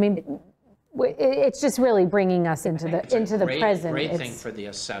 right? I mean, it's just really bringing us into the present. Great thing for the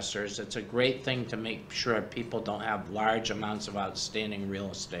assessors. It's a great thing to make sure people don't have large amounts of outstanding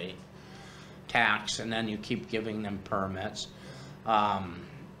real estate tax, and then you keep giving them permits.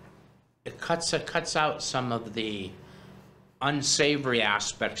 It cuts out some of the unsavory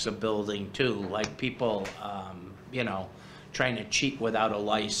aspects of building too, like people, you know, trying to cheat without a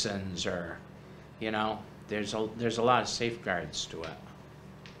license, or, you know, there's a lot of safeguards to it.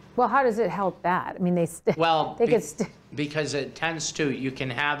 Well, how does it help that? I mean, Well, they could because it tends to, you can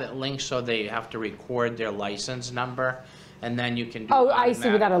have it linked so they have to record their license number, and then you can do Oh, I see,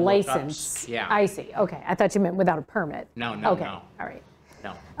 without a automatic lookups. license. Yeah. I see, okay. I thought you meant without a permit. No, no, Okay, no. all right.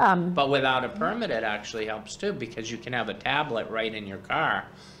 No. But without a permit, it actually helps too, because you can have a tablet right in your car.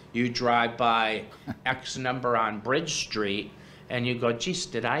 You drive by X number on Bridge Street, and you go, geez,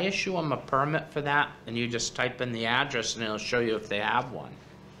 did I issue them a permit for that? And you just type in the address, and it'll show you if they have one.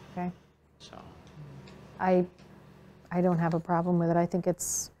 Okay. So, I don't have a problem with it. I think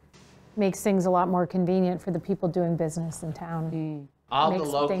makes things a lot more convenient for the people doing business in town. all the Makes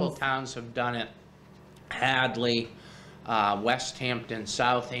local things- towns have done it. Hadley, West Hampton,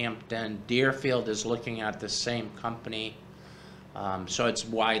 Southampton, Deerfield is looking at the same company. So it's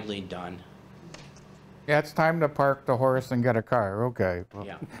widely done. Yeah, it's time to park the horse and get a car, okay. Well,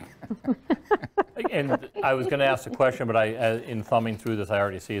 Yeah. And I was going to ask the question, but in thumbing through this, I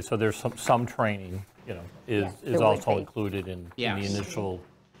already see it. So there's some training, you know, Yes, there is would also be. included in the Yes. initial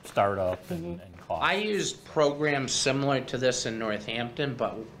startup and cost. I used programs similar to this in Northampton,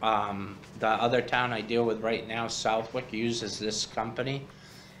 but the other town I deal with right now, Southwick, uses this company.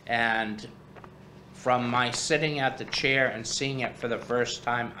 And from my sitting at the chair and seeing it for the first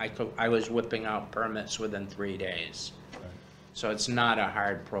time, I was whipping out permits within 3 days. So it's not a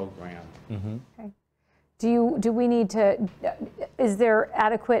hard program. Okay. Do we need to, is there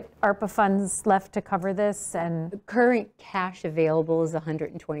adequate ARPA funds left to cover this? And, Current cash available is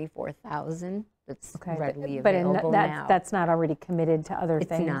 124,000. That's okay, readily but available now. that's not already committed to other It's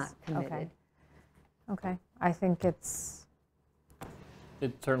things? not Okay. committed. Okay, I think it's,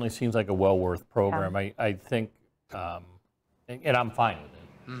 It certainly seems like a well worth program. I think, and I'm fine with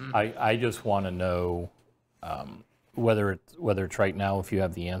it. I just want to know whether it's right now, if you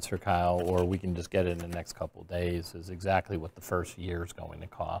have the answer, Kyle, or we can just get it in the next couple of days, is exactly what the first year is going to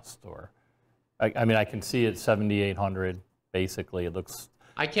cost. Or, I mean, I can see it 7,800. Basically, it looks.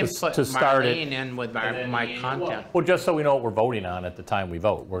 I can put to start it, Marlene in with my content. Well, just so we know what we're voting on at the time we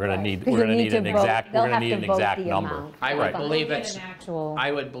vote, we're going to need Because we're going to you'll need an to vote- exact they'll we're going to have need an vote exact the number. amount. I would believe it's, an actual,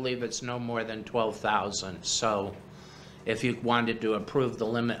 I would believe it's no more than 12,000. So if you wanted to approve the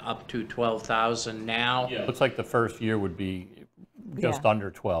limit up to 12,000 now, Yeah, it looks like the first year would be just Yeah.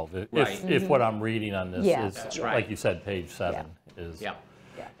 under 12. Right. If what I'm reading on this Yeah. is, That's right. like you said, page 7 is. yeah.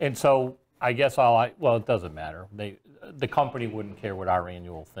 And so I guess well, it doesn't matter. The company wouldn't care what our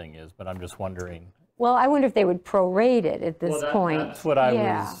annual thing is, but I'm just wondering. Well, I wonder if they would prorate it at this point. That's what I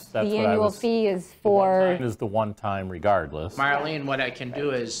Yeah. was. That's The what I annual was. fee is for, Mine is the one time regardless. Marlene, what I can do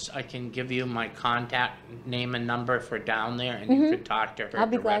is I can give you my contact name and number for down there, and you could talk to her I'll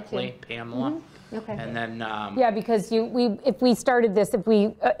be glad to. directly, Pamela. okay. And then, yeah, because if we started this, if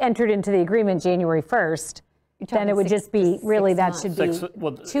we entered into the agreement January 1st, then it would just be, really, that should be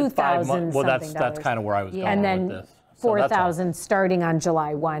 2,000 something Well, that's dollars. kind of where I was going And with then this. So that's all. 4,000 starting on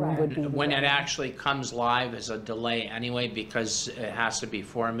July 1 would be. when it actually comes live is a delay anyway, because it has to be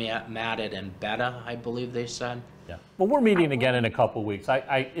formatted in beta, I believe they said. Yeah. Well, we're meeting again in a couple weeks.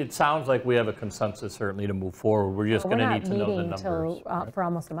 It sounds like we have a consensus certainly to move forward. We're just We're going to not need to know the meeting numbers. till, for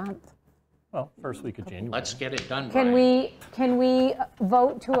almost a month. Well, first week of January. Let's get it done, Can Brian. can we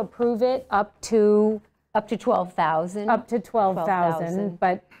vote to approve it up to 12,000. 12,000, 12,000.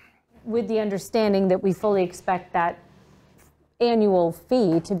 but with the understanding that we fully expect that annual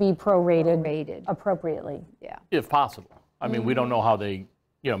fee to be prorated Prorated. appropriately? Yeah. If possible. I mean, we don't know how they,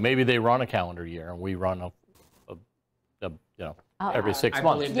 maybe they run a calendar year and we run every 6 I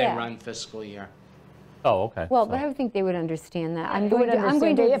months. believe they Yeah. run fiscal year. Oh, okay. Well, So- but I would think they would understand that. I'm They going would to, I'm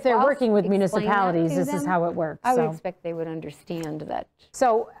going understand, to. if they're I'll working with explain that municipalities, to this is them. how it works. I would So- expect they would understand that.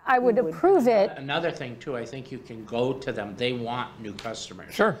 So I would approve it. Another thing too, I think you can go to them, they want new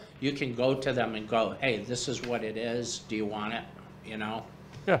customers. Sure. You can go to them and go, hey, this is what it is, do you want it,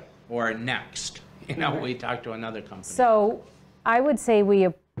 Yeah. Or next, we talked to another company. So I would say we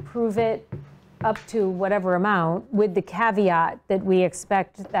approve it up to whatever amount with the caveat that we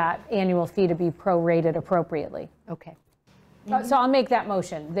expect that annual fee to be prorated appropriately. Okay. So I'll make that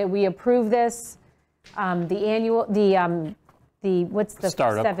motion, that we approve this, what's the?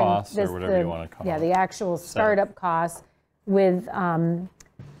 Startup costs or whatever you wanna come Yeah, up the with. actual startup costs with the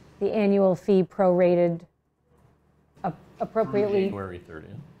annual fee prorated appropriately January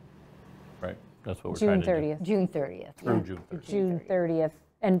 30th. Right? That's what we're June trying to do. 30th. June 30th. Through yeah. June 30th. June 30th,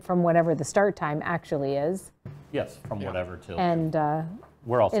 and from whatever the start time actually is. Yes, from whatever till. And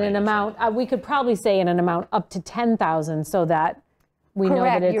we're all in saying an the same amount, we could probably say in an amount up to 10,000 so that we know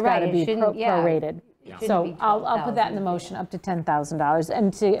that Correct, it's you're got right, to it be shouldn't- yeah, prorated. shouldn't So be I'll put that in the 12,000, motion, up to $10,000,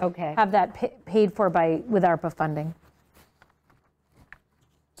 and to Okay. have that paid for with ARPA funding.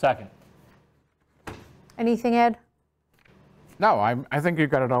 Second. Anything, Ed? No, I think you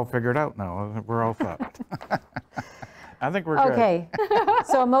got it all figured out now. We're all set. I think we're good. Okay,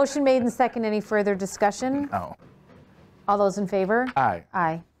 so a motion made and second. Any further discussion? No. All those in favor? Aye.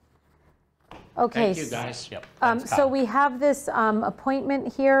 Aye. Okay. Thank you, guys. Yep. So Kyle. we have this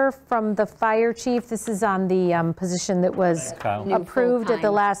appointment here from the fire chief. This is on the position that was Kyle. New approved at the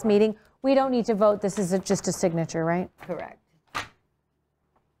full-time. last meeting. We don't need to vote. This is just a signature, right? Correct.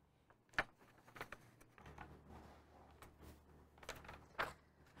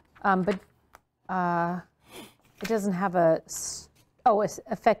 But it doesn't have it's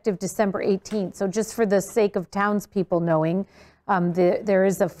effective December 18th. So just for the sake of townspeople knowing, there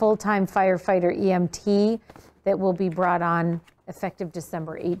is a full-time firefighter EMT that will be brought on effective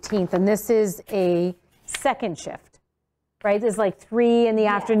December 18th. And this is a second shift, right? It's like 3 in the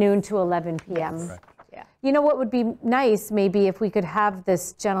afternoon to 11 p.m. Yeah. You know what would be nice, maybe, if we could have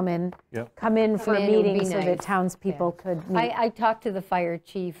this gentleman Yep. come in for a in, it would meeting be so that nice. townspeople could meet. I talked to the fire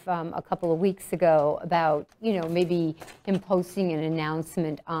chief a couple of weeks ago about, maybe him posting an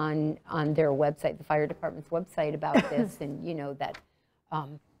announcement on their website, the fire department's website about this, and, that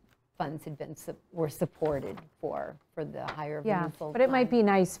funds were supported for the hire of a Yeah, new full-time. but it might be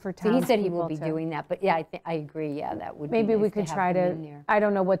nice for So he townspeople said he will be to- doing that, but yeah, I agree, yeah, that would be Maybe we nice could have try him to, in there. I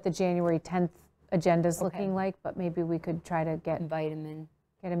don't know what the January 10th agenda's Okay. looking like, but maybe we could try to get Invite him in.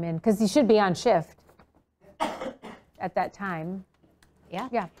 him in, because he should be on shift at that time. Yeah.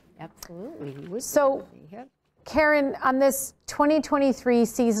 Yeah. Absolutely, he would. So- be. Yep. Karen, on this 2023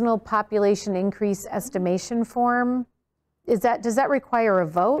 seasonal population increase estimation form, does that require a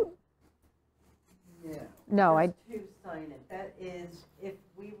vote? No, Just to sign it. That is, if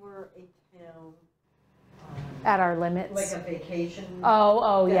we were a town, at our like limits. a vacation.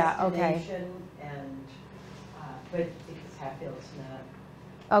 Oh, yeah, okay. Destination, and, but because Hatfield's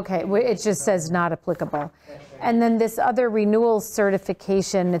not, Okay, it just says not applicable. that's right. And then this other renewal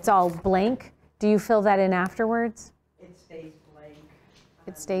certification, it's all blank. Do you fill that in afterwards? It stays blank.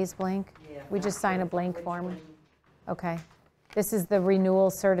 It stays blank? Yeah, We just sign a not blank which form? one. Okay. This is the renewal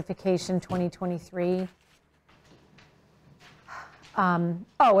certification 2023.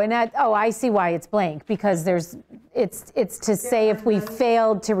 I see why it's blank, because it's to say if we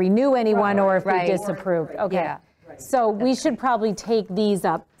failed to renew anyone or if we Right. disapproved. Okay. Yeah. So we should probably take these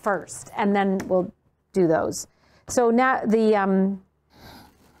up first, and then we'll do those. So now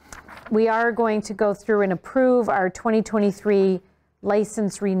we are going to go through and approve our 2023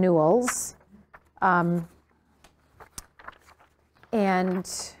 license renewals. And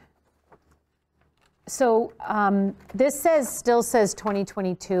so this still says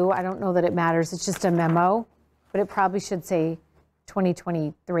 2022. I don't know that it matters. It's just a memo, but it probably should say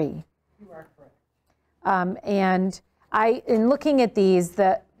 2023. You are correct. And in looking at these,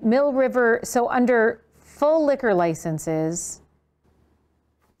 the Mill River, so under full liquor licenses,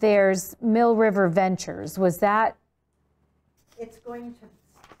 there's Mill River Ventures. Was that, It's going to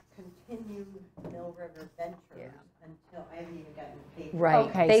continue Mill River Ventures until I haven't even gotten paid. Right.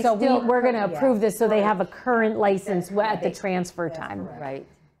 okay, They so still- we're going to yeah. approve this so they have a current license at the transfer time. Right.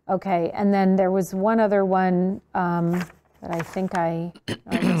 Okay, and then there was one other one that I think I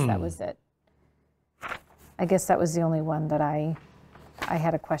guess that was it. I guess that was the only one that I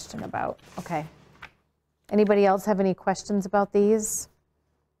had a question about. Okay. Anybody else have any questions about these?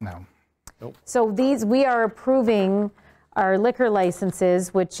 No. So we are approving our liquor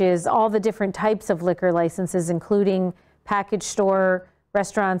licenses, which is all the different types of liquor licenses, including package store,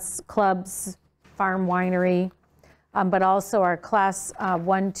 restaurants, clubs, farm winery, but also our class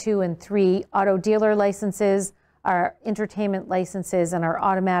 1, 2, and 3 auto dealer licenses, our entertainment licenses, and our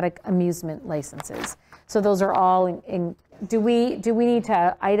automatic amusement licenses. So those are all do we need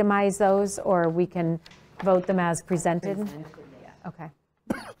to itemize those, or we can vote them as presented? Okay.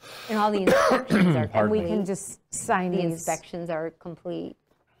 And all the inspections are And we complete. can just sign The these. inspections are complete.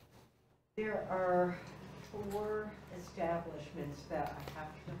 There are 4 establishments that I have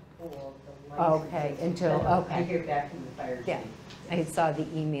to hold the licenses. Okay, until- I okay. hear back from the fire chief. Yeah, I saw the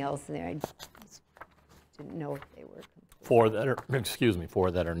emails there. I just didn't know if they were complete. 4 that are,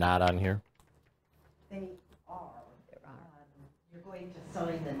 four that are not on here. They are. You're going to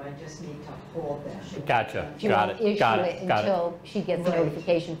sign them, I just need to hold them. Gotcha, She got won't it, got issue it, got it. until she gets a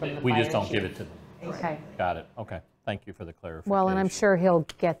notification from the fire We just don't chief. give it to them. Okay. Got it, okay. Thank you for the clarification. Well, and I'm sure he'll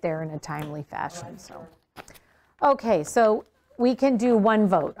get there in a timely fashion, so. Okay, so we can do one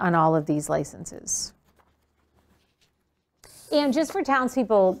vote on all of these licenses. And just for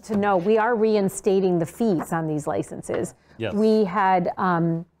townspeople to know, we are reinstating the fees on these licenses. Yes. We had,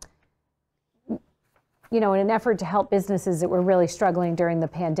 in an effort to help businesses that were really struggling during the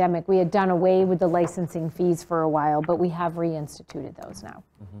pandemic, we had done away with the licensing fees for a while, but we have reinstituted those now.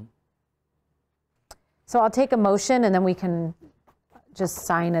 So I'll take a motion, and then we can just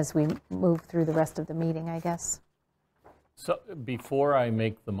sign as we move through the rest of the meeting, I guess. So before I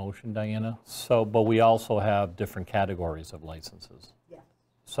make the motion, Diana, but we also have different categories of licenses. Yeah.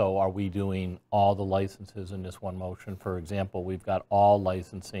 So are we doing all the licenses in this one motion? For example, we've got all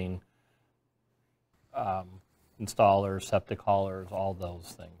licensing, installers, septic haulers, all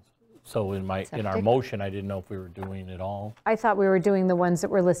those things. So in our Septic. motion, I didn't know if we were doing it all. I thought we were doing the ones that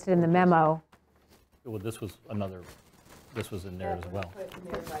were listed in the memo. Well, this was in there as well. Put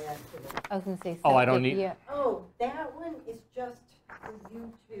in there by accident. I was going to say. Oh, I don't septic, need- yeah. Oh, that one is just for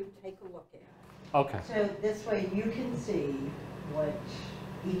you to take a look at. Okay. So this way you can see what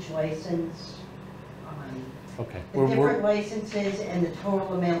each license, Okay. the different licenses and the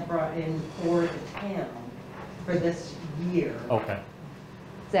total amount brought in for the town for this year. Okay.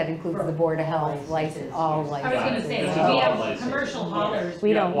 That includes the Board of Health license, all I was licenses. I was gonna say, This is we all have license. commercial haulers.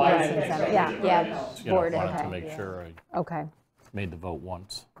 We don't why- license them, yeah, Yeah, You know, Board of wanted to Health. make yeah. sure I okay. made the vote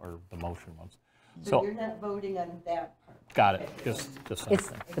once, or the motion once. So you're not voting on that part. Got it, just It's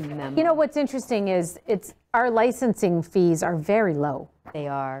something. the memo. You know, what's interesting is our licensing fees are very low. They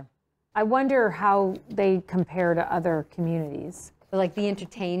are. I wonder how they compare to other communities. But like the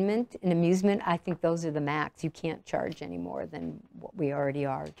entertainment and amusement, I think those are the max. You can't charge any more than what we already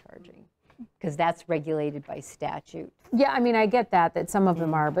are charging, because that's regulated by statute. Yeah, I mean, I get that some of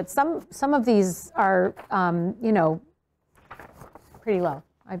them are, but some of these are, pretty low.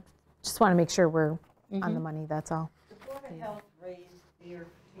 I just want to make sure we're on the money, that's all. The Board of Health raised their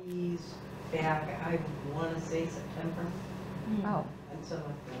fees back, I want to say September, Oh, and some of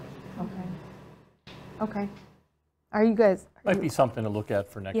them. okay. Are you guys, Might be something to look at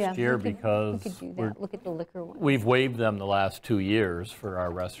for Yeah, next year, we could because do that. Look at the liquor one. we've waived them the last 2 years for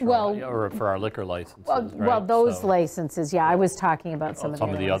our restaurant, Well- or for our liquor licenses, well, right? those So- licenses, yeah, I was talking about some of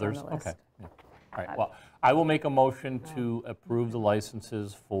Some of the the others? others on the list. Okay. Yeah. All right, well, I will make a motion to approve the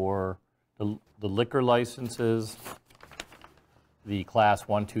licenses for the liquor licenses, the Class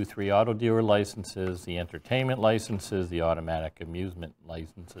 1, 2, 3 auto dealer licenses, the entertainment licenses, the automatic amusement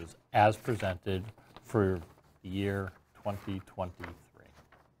licenses, as presented for the year 2023.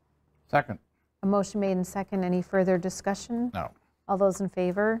 Second. A motion made and second. Any further discussion? No. All those in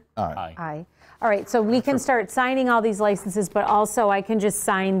favor? Aye. Aye. All right, so we can start signing all these licenses, but also I can just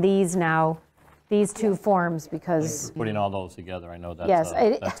sign these now, these two forms, because, Putting all those together, I know yes.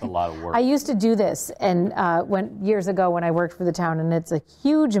 that's a lot of work. I used to do this, and years ago when I worked for the town, and it's a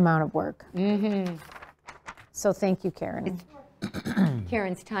huge amount of work. So thank you, Karen.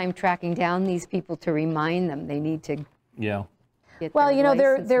 Karen's time tracking down these people to remind them they need to Yeah. get Well,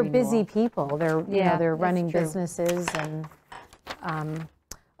 their they're license busy renewal. people. They're, Yeah, they're that's running true. businesses and,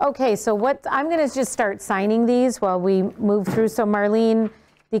 okay, so I'm going to just start signing these while we move through. So Marlene,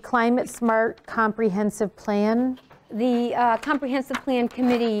 the Climate Smart Comprehensive Plan, The Comprehensive Plan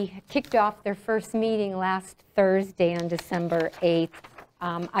Committee kicked off their first meeting last Thursday on December 8th.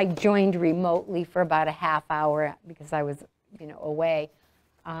 I joined remotely for about a half hour because I was, away.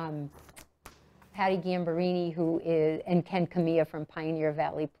 Patty Gambarini, and Ken Camilla from Pioneer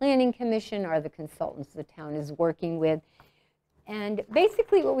Valley Planning Commission are the consultants the town is working with. And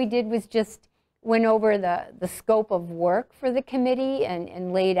basically what we did was just went over the scope of work for the committee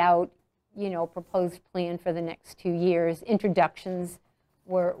and laid out, proposed plan for the next 2 years. Introductions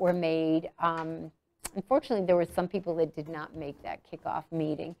were made. Unfortunately, there were some people that did not make that kickoff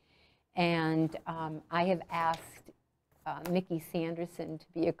meeting. And I have asked Mickey Sanderson to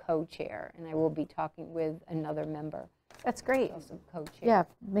be a co-chair, and I will be talking with another member, that's great. also co-chair. Yeah,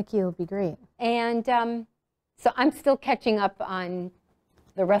 Mickey will be great. And so I'm still catching up on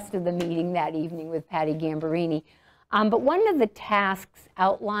the rest of the meeting that evening with Patty Gambarini. But one of the tasks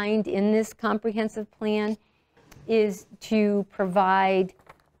outlined in this comprehensive plan is to provide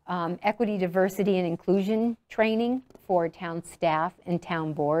equity, diversity, and inclusion training for town staff and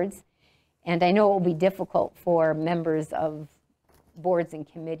town boards. And I know it will be difficult for members of boards and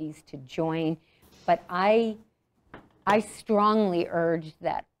committees to join, but I strongly urge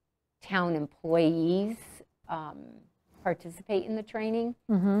that town employees participate in the training.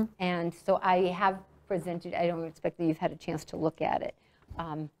 And so I have presented, I don't expect that you've had a chance to look at it.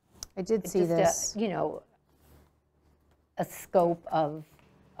 I did see Just this. a scope of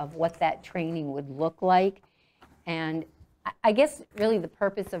what that training would look like. And I guess really the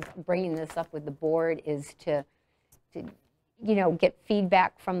purpose of bringing this up with the board is to get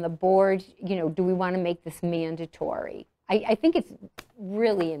feedback from the board. Do we want to make this mandatory? I think it's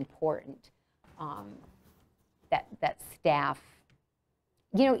really important that staff,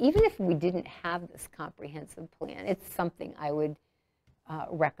 even if we didn't have this comprehensive plan, it's something I would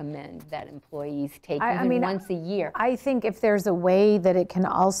recommend that employees take even once a year. I think if there's a way that it can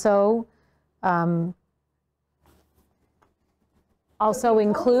also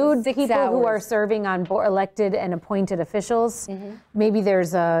include people who are serving on board, elected and appointed officials. Maybe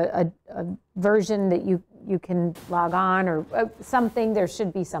there's a version that you can log on or something. There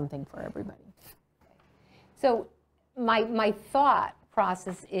should be something for everybody. So my thought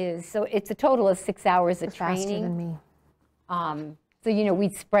process is, so it's a total of 6 hours of training. Faster than me. So,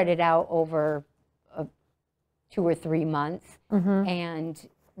 we'd spread it out over 2 or 3 months. And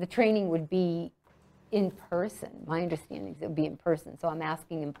the training would be in person. My understanding is it would be in person. So I'm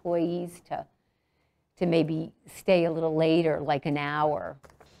asking employees to maybe stay a little later, like an hour,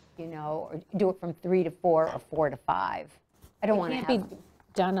 or do it from 3 to 4 or 4 to 5. I don't want to Can't be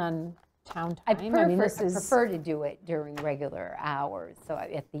done on town time. I prefer to do it during regular hours, so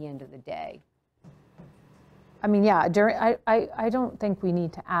at the end of the day. I mean, yeah, I don't think we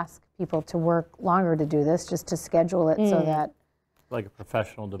need to ask people to work longer to do this, just to schedule it so that. Like a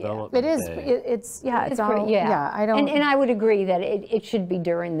professional development It is, day. it's all, I don't. And I would agree that it should be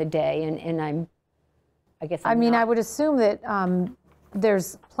during the day, and I guess I mean, I would assume that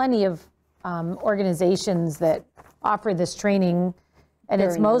there's plenty of organizations that offer this training, and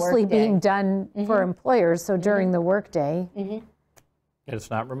it's During the mostly workday. being done for employers, so during the workday. It's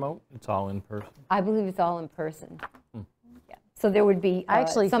not remote, it's all in person. I believe it's all in person. Yeah. So there would be I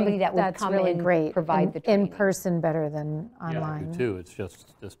actually somebody think that would that's come really in great. and provide the training. In person better than Yeah, I online. do too. It's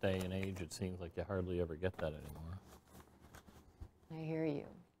just this day and age, it seems like you hardly ever get that anymore. I hear you.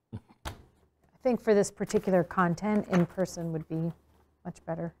 I think for this particular content, in person would be much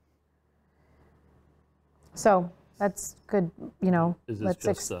better. So that's good, Is this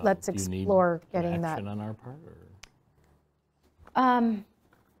just, let's do you need explore an getting that. action on our part, or?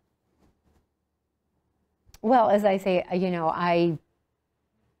 Well, as I say, I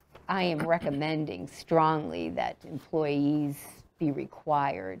am recommending strongly that employees be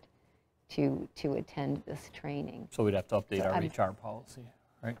required to attend this training. So we'd have to update our I'm- HR policy,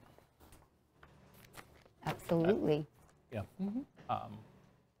 right? Absolutely. Yeah.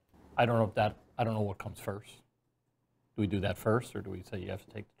 I don't know what comes first. Do we do that first, or do we say you have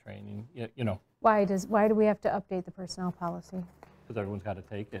to take the training? Why do we have to update the personnel policy? Because everyone's got to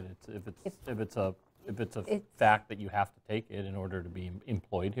take it. If it's a fact that you have to take it in order to be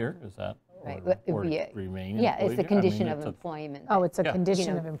employed here, is that? Right, Or yeah, remain yeah, employed it's a here? I mean, condition of it's a- employment. Oh, it's a Yeah.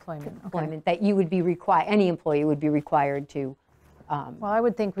 condition of employment. Okay. Employment that you would be required, any employee would be required to. Well, I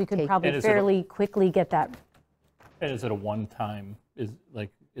would think we could Take- And probably is it a- fairly quickly get that. And is it a one-time, will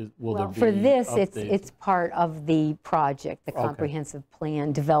there Well, be for this, updates? it's part of the project, the Okay. comprehensive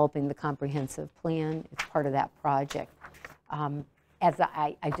plan, developing the comprehensive plan. It's part of that project. As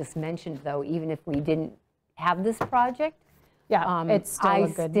I just mentioned, though, even if we didn't have this project, Yeah, it's still I a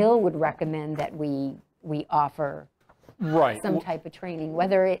good. still would recommend that we offer Right. some type of training,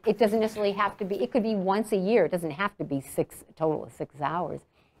 whether it doesn't necessarily have to be, it could be once a year. It doesn't have to be a total of 6 hours.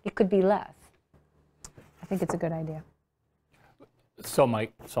 It could be less. I think it's a good idea. So my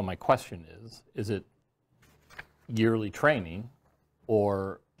question is it yearly training,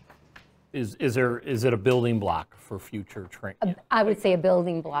 or is it a building block for future training? I would say a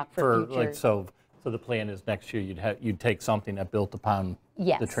building block for future. So the plan is next year you'd take something that built upon the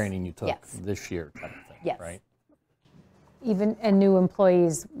Yes. training you took Yes. this year type of thing, Yes. right? And new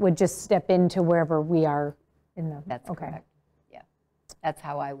employees would just step into wherever we are in the. That's okay. correct. Yeah. That's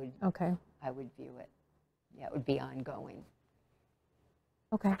how I would Okay, view it. Yeah, it would be ongoing.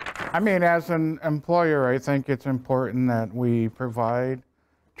 okay. I mean, as an employer, I think it's important that we provide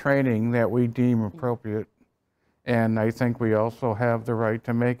training that we deem appropriate. And I think we also have the right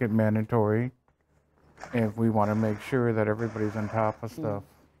to make it mandatory if we want to make sure that everybody's on top of stuff.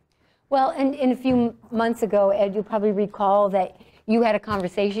 Well, and a few months ago, Ed, you'll probably recall that you had a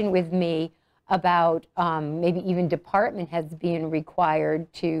conversation with me about maybe even department heads being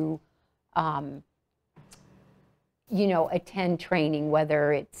required to, attend training,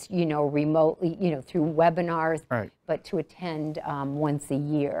 whether it's, remotely, through webinars, Right. but to attend once a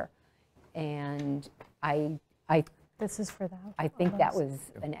year. And I This is for that. I think that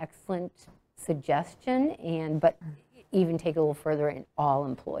was an excellent suggestion, but even take a little further in all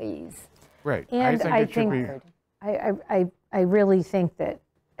employees. Right. And I it should think, be. I really think that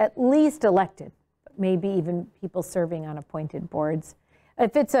at least elected maybe even people serving on appointed boards.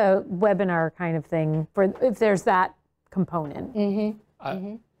 If it's a webinar kind of thing, if there's that component.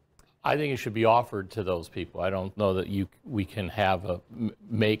 I think it should be offered to those people. I don't know that we can have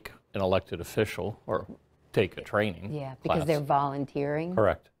make an elected official or take a training Yeah, because class. they're volunteering.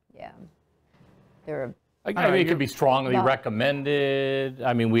 Correct. Yeah. They're, I mean, it could be strongly recommended.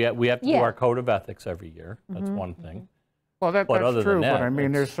 I mean, we have to do Yeah. our code of ethics every year. That's one thing. Well, But that's other than true, but that, I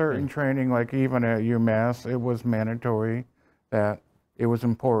mean, there's it's- certain training, like even at UMass, it was mandatory that it was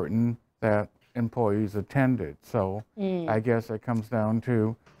important that employees attended. So I guess it comes down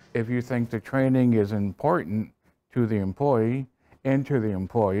to, if you think the training is important to the employee and to the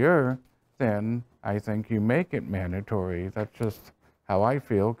employer, then I think you make it mandatory. That's just how I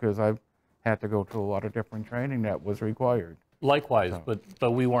feel, because I've had to go through a lot of different training that was required. Likewise,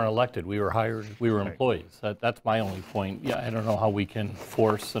 but we weren't elected. We were hired, we were employees. That's my only point. Yeah, I don't know how we can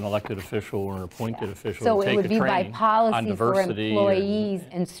force an elected official or an appointed official so to it take would a be by training on policy for diversity. employees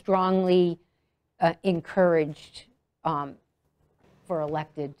and strongly encouraged for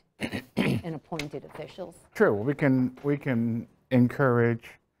elected and appointed officials. True, we can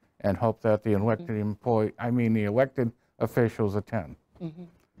encourage and hope that the elected the elected officials attend.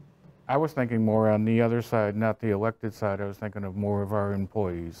 I was thinking more on the other side, not the elected side. I was thinking of more of our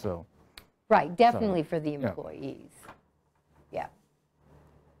employees, so. Right, definitely for the employees. Yeah.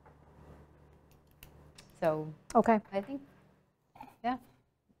 So Okay. I think, yeah, it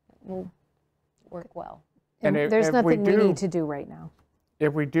will work well. And There's if we nothing we do- need to do right now.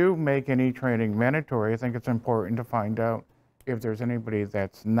 If we do make any training mandatory, I think it's important to find out if there's anybody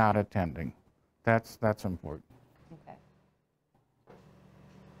that's not attending. That's important. Okay.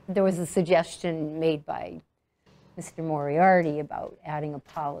 There was a suggestion made by Mr. Moriarty about adding a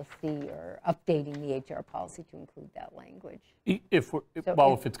policy or updating the HR policy to include that language. If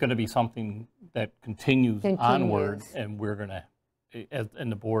it's going to be something that continues onward, Continues. and we're going to,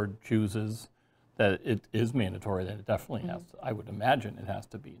 and the board chooses that it is mandatory, then it definitely has to, I would imagine it has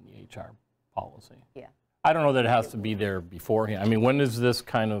to be in the HR policy. Yeah. I don't know that it has to be there beforehand. I mean, when is this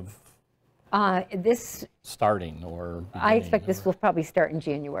kind of This, starting or I expect beginning, this or- will probably start in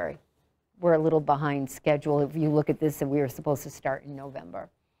January. We're a little behind schedule. If you look at this, and we were supposed to start in November.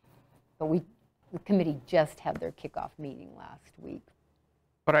 But the committee just had their kickoff meeting last week.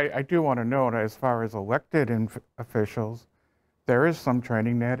 But I do want to note, as far as elected officials, there is some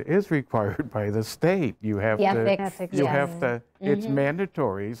training that is required by the state. You have The to, ethics, you yes. have to, it's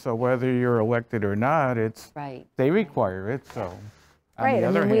mandatory, so whether you're elected or not, Right. they require it, so. On Right, the I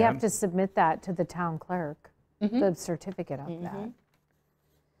other mean, we have hand, to submit that to the town clerk, the certificate of that.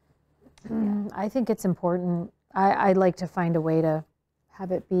 I think it's important. I'd like to find a way to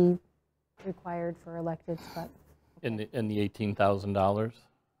have it be required for electeds, but in the $18,000?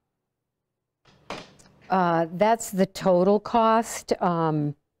 That's the total cost.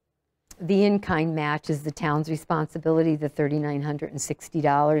 The in-kind match is the town's responsibility, the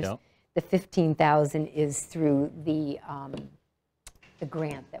 $3,960. Yep. The $15,000 is through the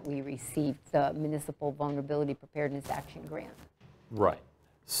grant that we received, the Municipal Vulnerability Preparedness Action Grant. Right.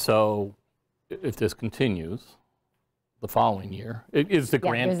 So if this continues the following year, is the Yeah,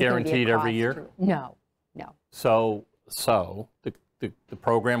 grant there's gonna be a guaranteed every cost year? to it. No, no, So the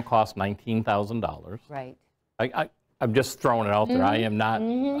program costs $19,000. right. I'm just throwing it out there. I am not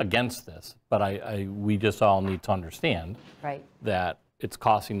against this, but we just all need to understand Right, that it's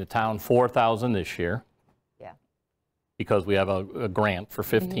costing the town $4,000 this year yeah. because we have a grant for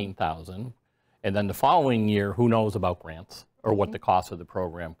 $15,000. And then the following year, who knows about grants or what the cost of the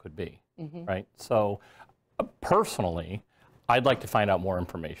program could be, right? So personally, I'd like to find out more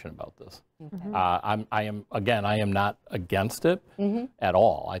information about this. I am not against it at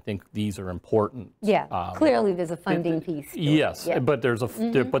all. I think these are important. Yeah, clearly there's a funding piece to it. Yes, Yeah. but there's a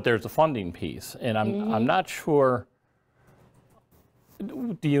funding piece, and I'm not sure.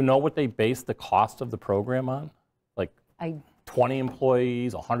 Do you know what they base the cost of the program on? Like I 20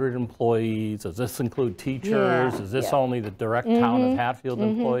 employees, 100 employees? Does this include teachers? Yeah, Is this yeah. only the direct town of Hatfield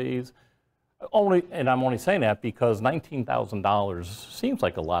employees? And I'm only saying that because $19,000 seems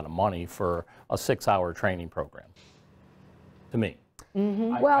like a lot of money for a 6-hour training program, to me. I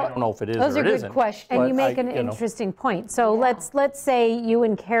don't know if it is Those or are it good isn't. questions. And you but make I- an you know. interesting point. So let's say you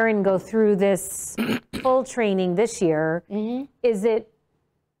and Karen go through this full training this year. Is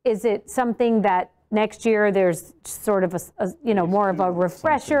it something that next year there's sort of a more of a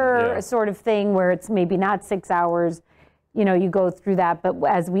refresher yeah. sort of thing where it's maybe not 6 hours? You go through that, but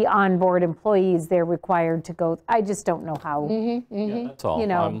as we onboard employees, they're required to go. I just don't know how. Yeah, that's all. You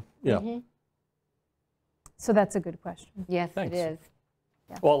know. Yeah. So that's a good question. Yes, Thanks. it is.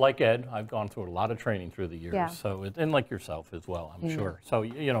 Well, like Ed, I've gone through a lot of training through the years, Yeah. so, and like yourself as well, I'm sure. So,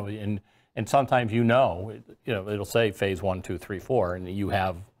 and sometimes it'll say phase 1, 2, 3, 4, and you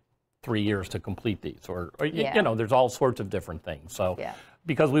have 3 years to complete these, or Yeah. there's all sorts of different things. So, Yeah.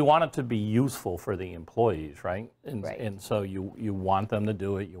 because we want it to be useful for the employees, right? Right. And so you want them to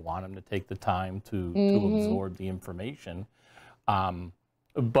do it, you want them to take the time to absorb the information.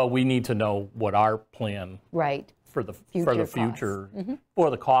 But we need to know what our plan Right. for the Future future, costs. for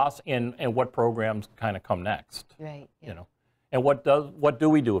the costs, and what programs kind of come next. Right. You know, and what do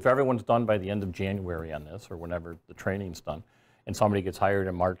we do if everyone's done by the end of January on this, or whenever the training's done, and somebody gets hired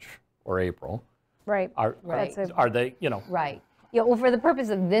in March or April? Right. Are they, Right. Yeah, well, for the purpose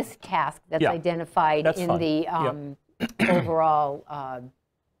of this task that's Yeah, identified that's in fine. the overall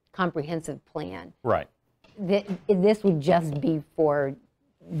comprehensive plan, right? this would just be for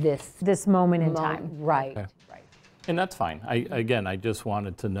This moment in time. Right, Okay. right. And that's fine. I just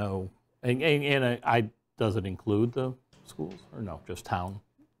wanted to know, does it include the schools, or no, just town?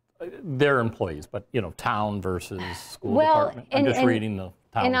 They're employees, but, town versus school department? I'm just reading the town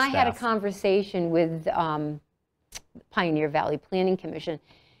staff. And I had a conversation with Pioneer Valley Planning Commission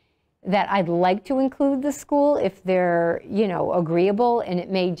that I'd like to include the school if they're, agreeable, and it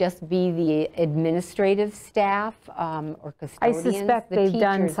may just be the administrative staff or I custodians. suspect The they've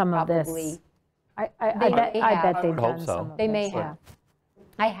done teachers some of this. probably- I They bet may I have. bet they've I would hope done so. some of They this. may yeah. have.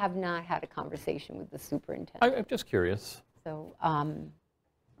 I have not had a conversation with the superintendent, I'm just curious. so,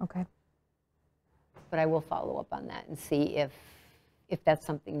 Okay. but I will follow up on that and see if that's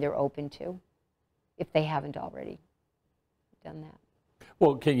something they're open to, if they haven't already done that.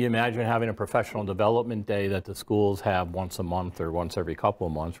 Well, can you imagine having a professional development day that the schools have once a month or once every couple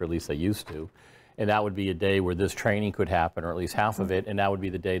of months, or at least they used to? And that would be a day where this training could happen, or at least half of it, and that would be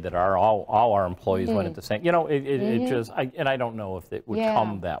the day that all our employees went at the same, it just, and I don't know if it would Yeah.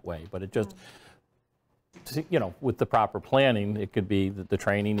 come that way, but it just, with the proper planning, it could be that the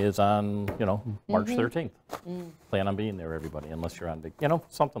training is on, March 13th. Plan on being there, everybody, unless you're on,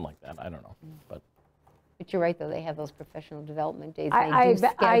 something like that, I don't know, but. But you're right, though, they have those professional development days. I They do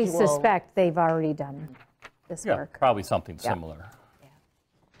I schedule- suspect they've already done this Yeah, work. probably something similar.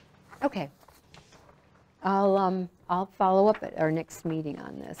 Okay. I'll follow up at our next meeting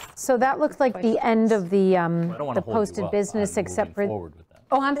on this. So that looks like the end of the I don't want the to hold you posted up business, on except moving for, forward with that.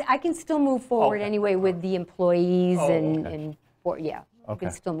 Oh, I can still move forward Okay. anyway with the employees okay. and, yeah, you can Okay.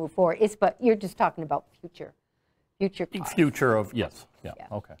 still move forward. But you're just talking about future costs. Future of, yes, yeah, Yeah.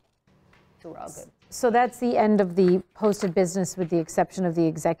 okay. So we're all good. so that's the end of the posted business with the exception of the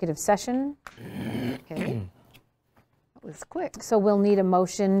executive session. Okay. That was quick. So we'll need a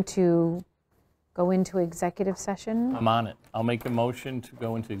motion to go into executive session. I'm on it. I'll make a motion to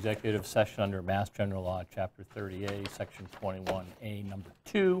go into executive session under Mass General Law, Chapter 30A, Section 21A, Number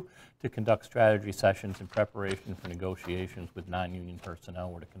 2, to conduct strategy sessions in preparation for negotiations with non-union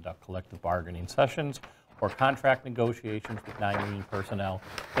personnel, or to conduct collective bargaining sessions or contract negotiations with non-union personnel,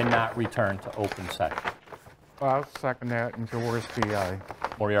 and not return to open session. I'll second that, and Jaworski, aye.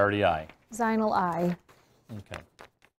 Moriarty, aye. Zinal, aye. Okay.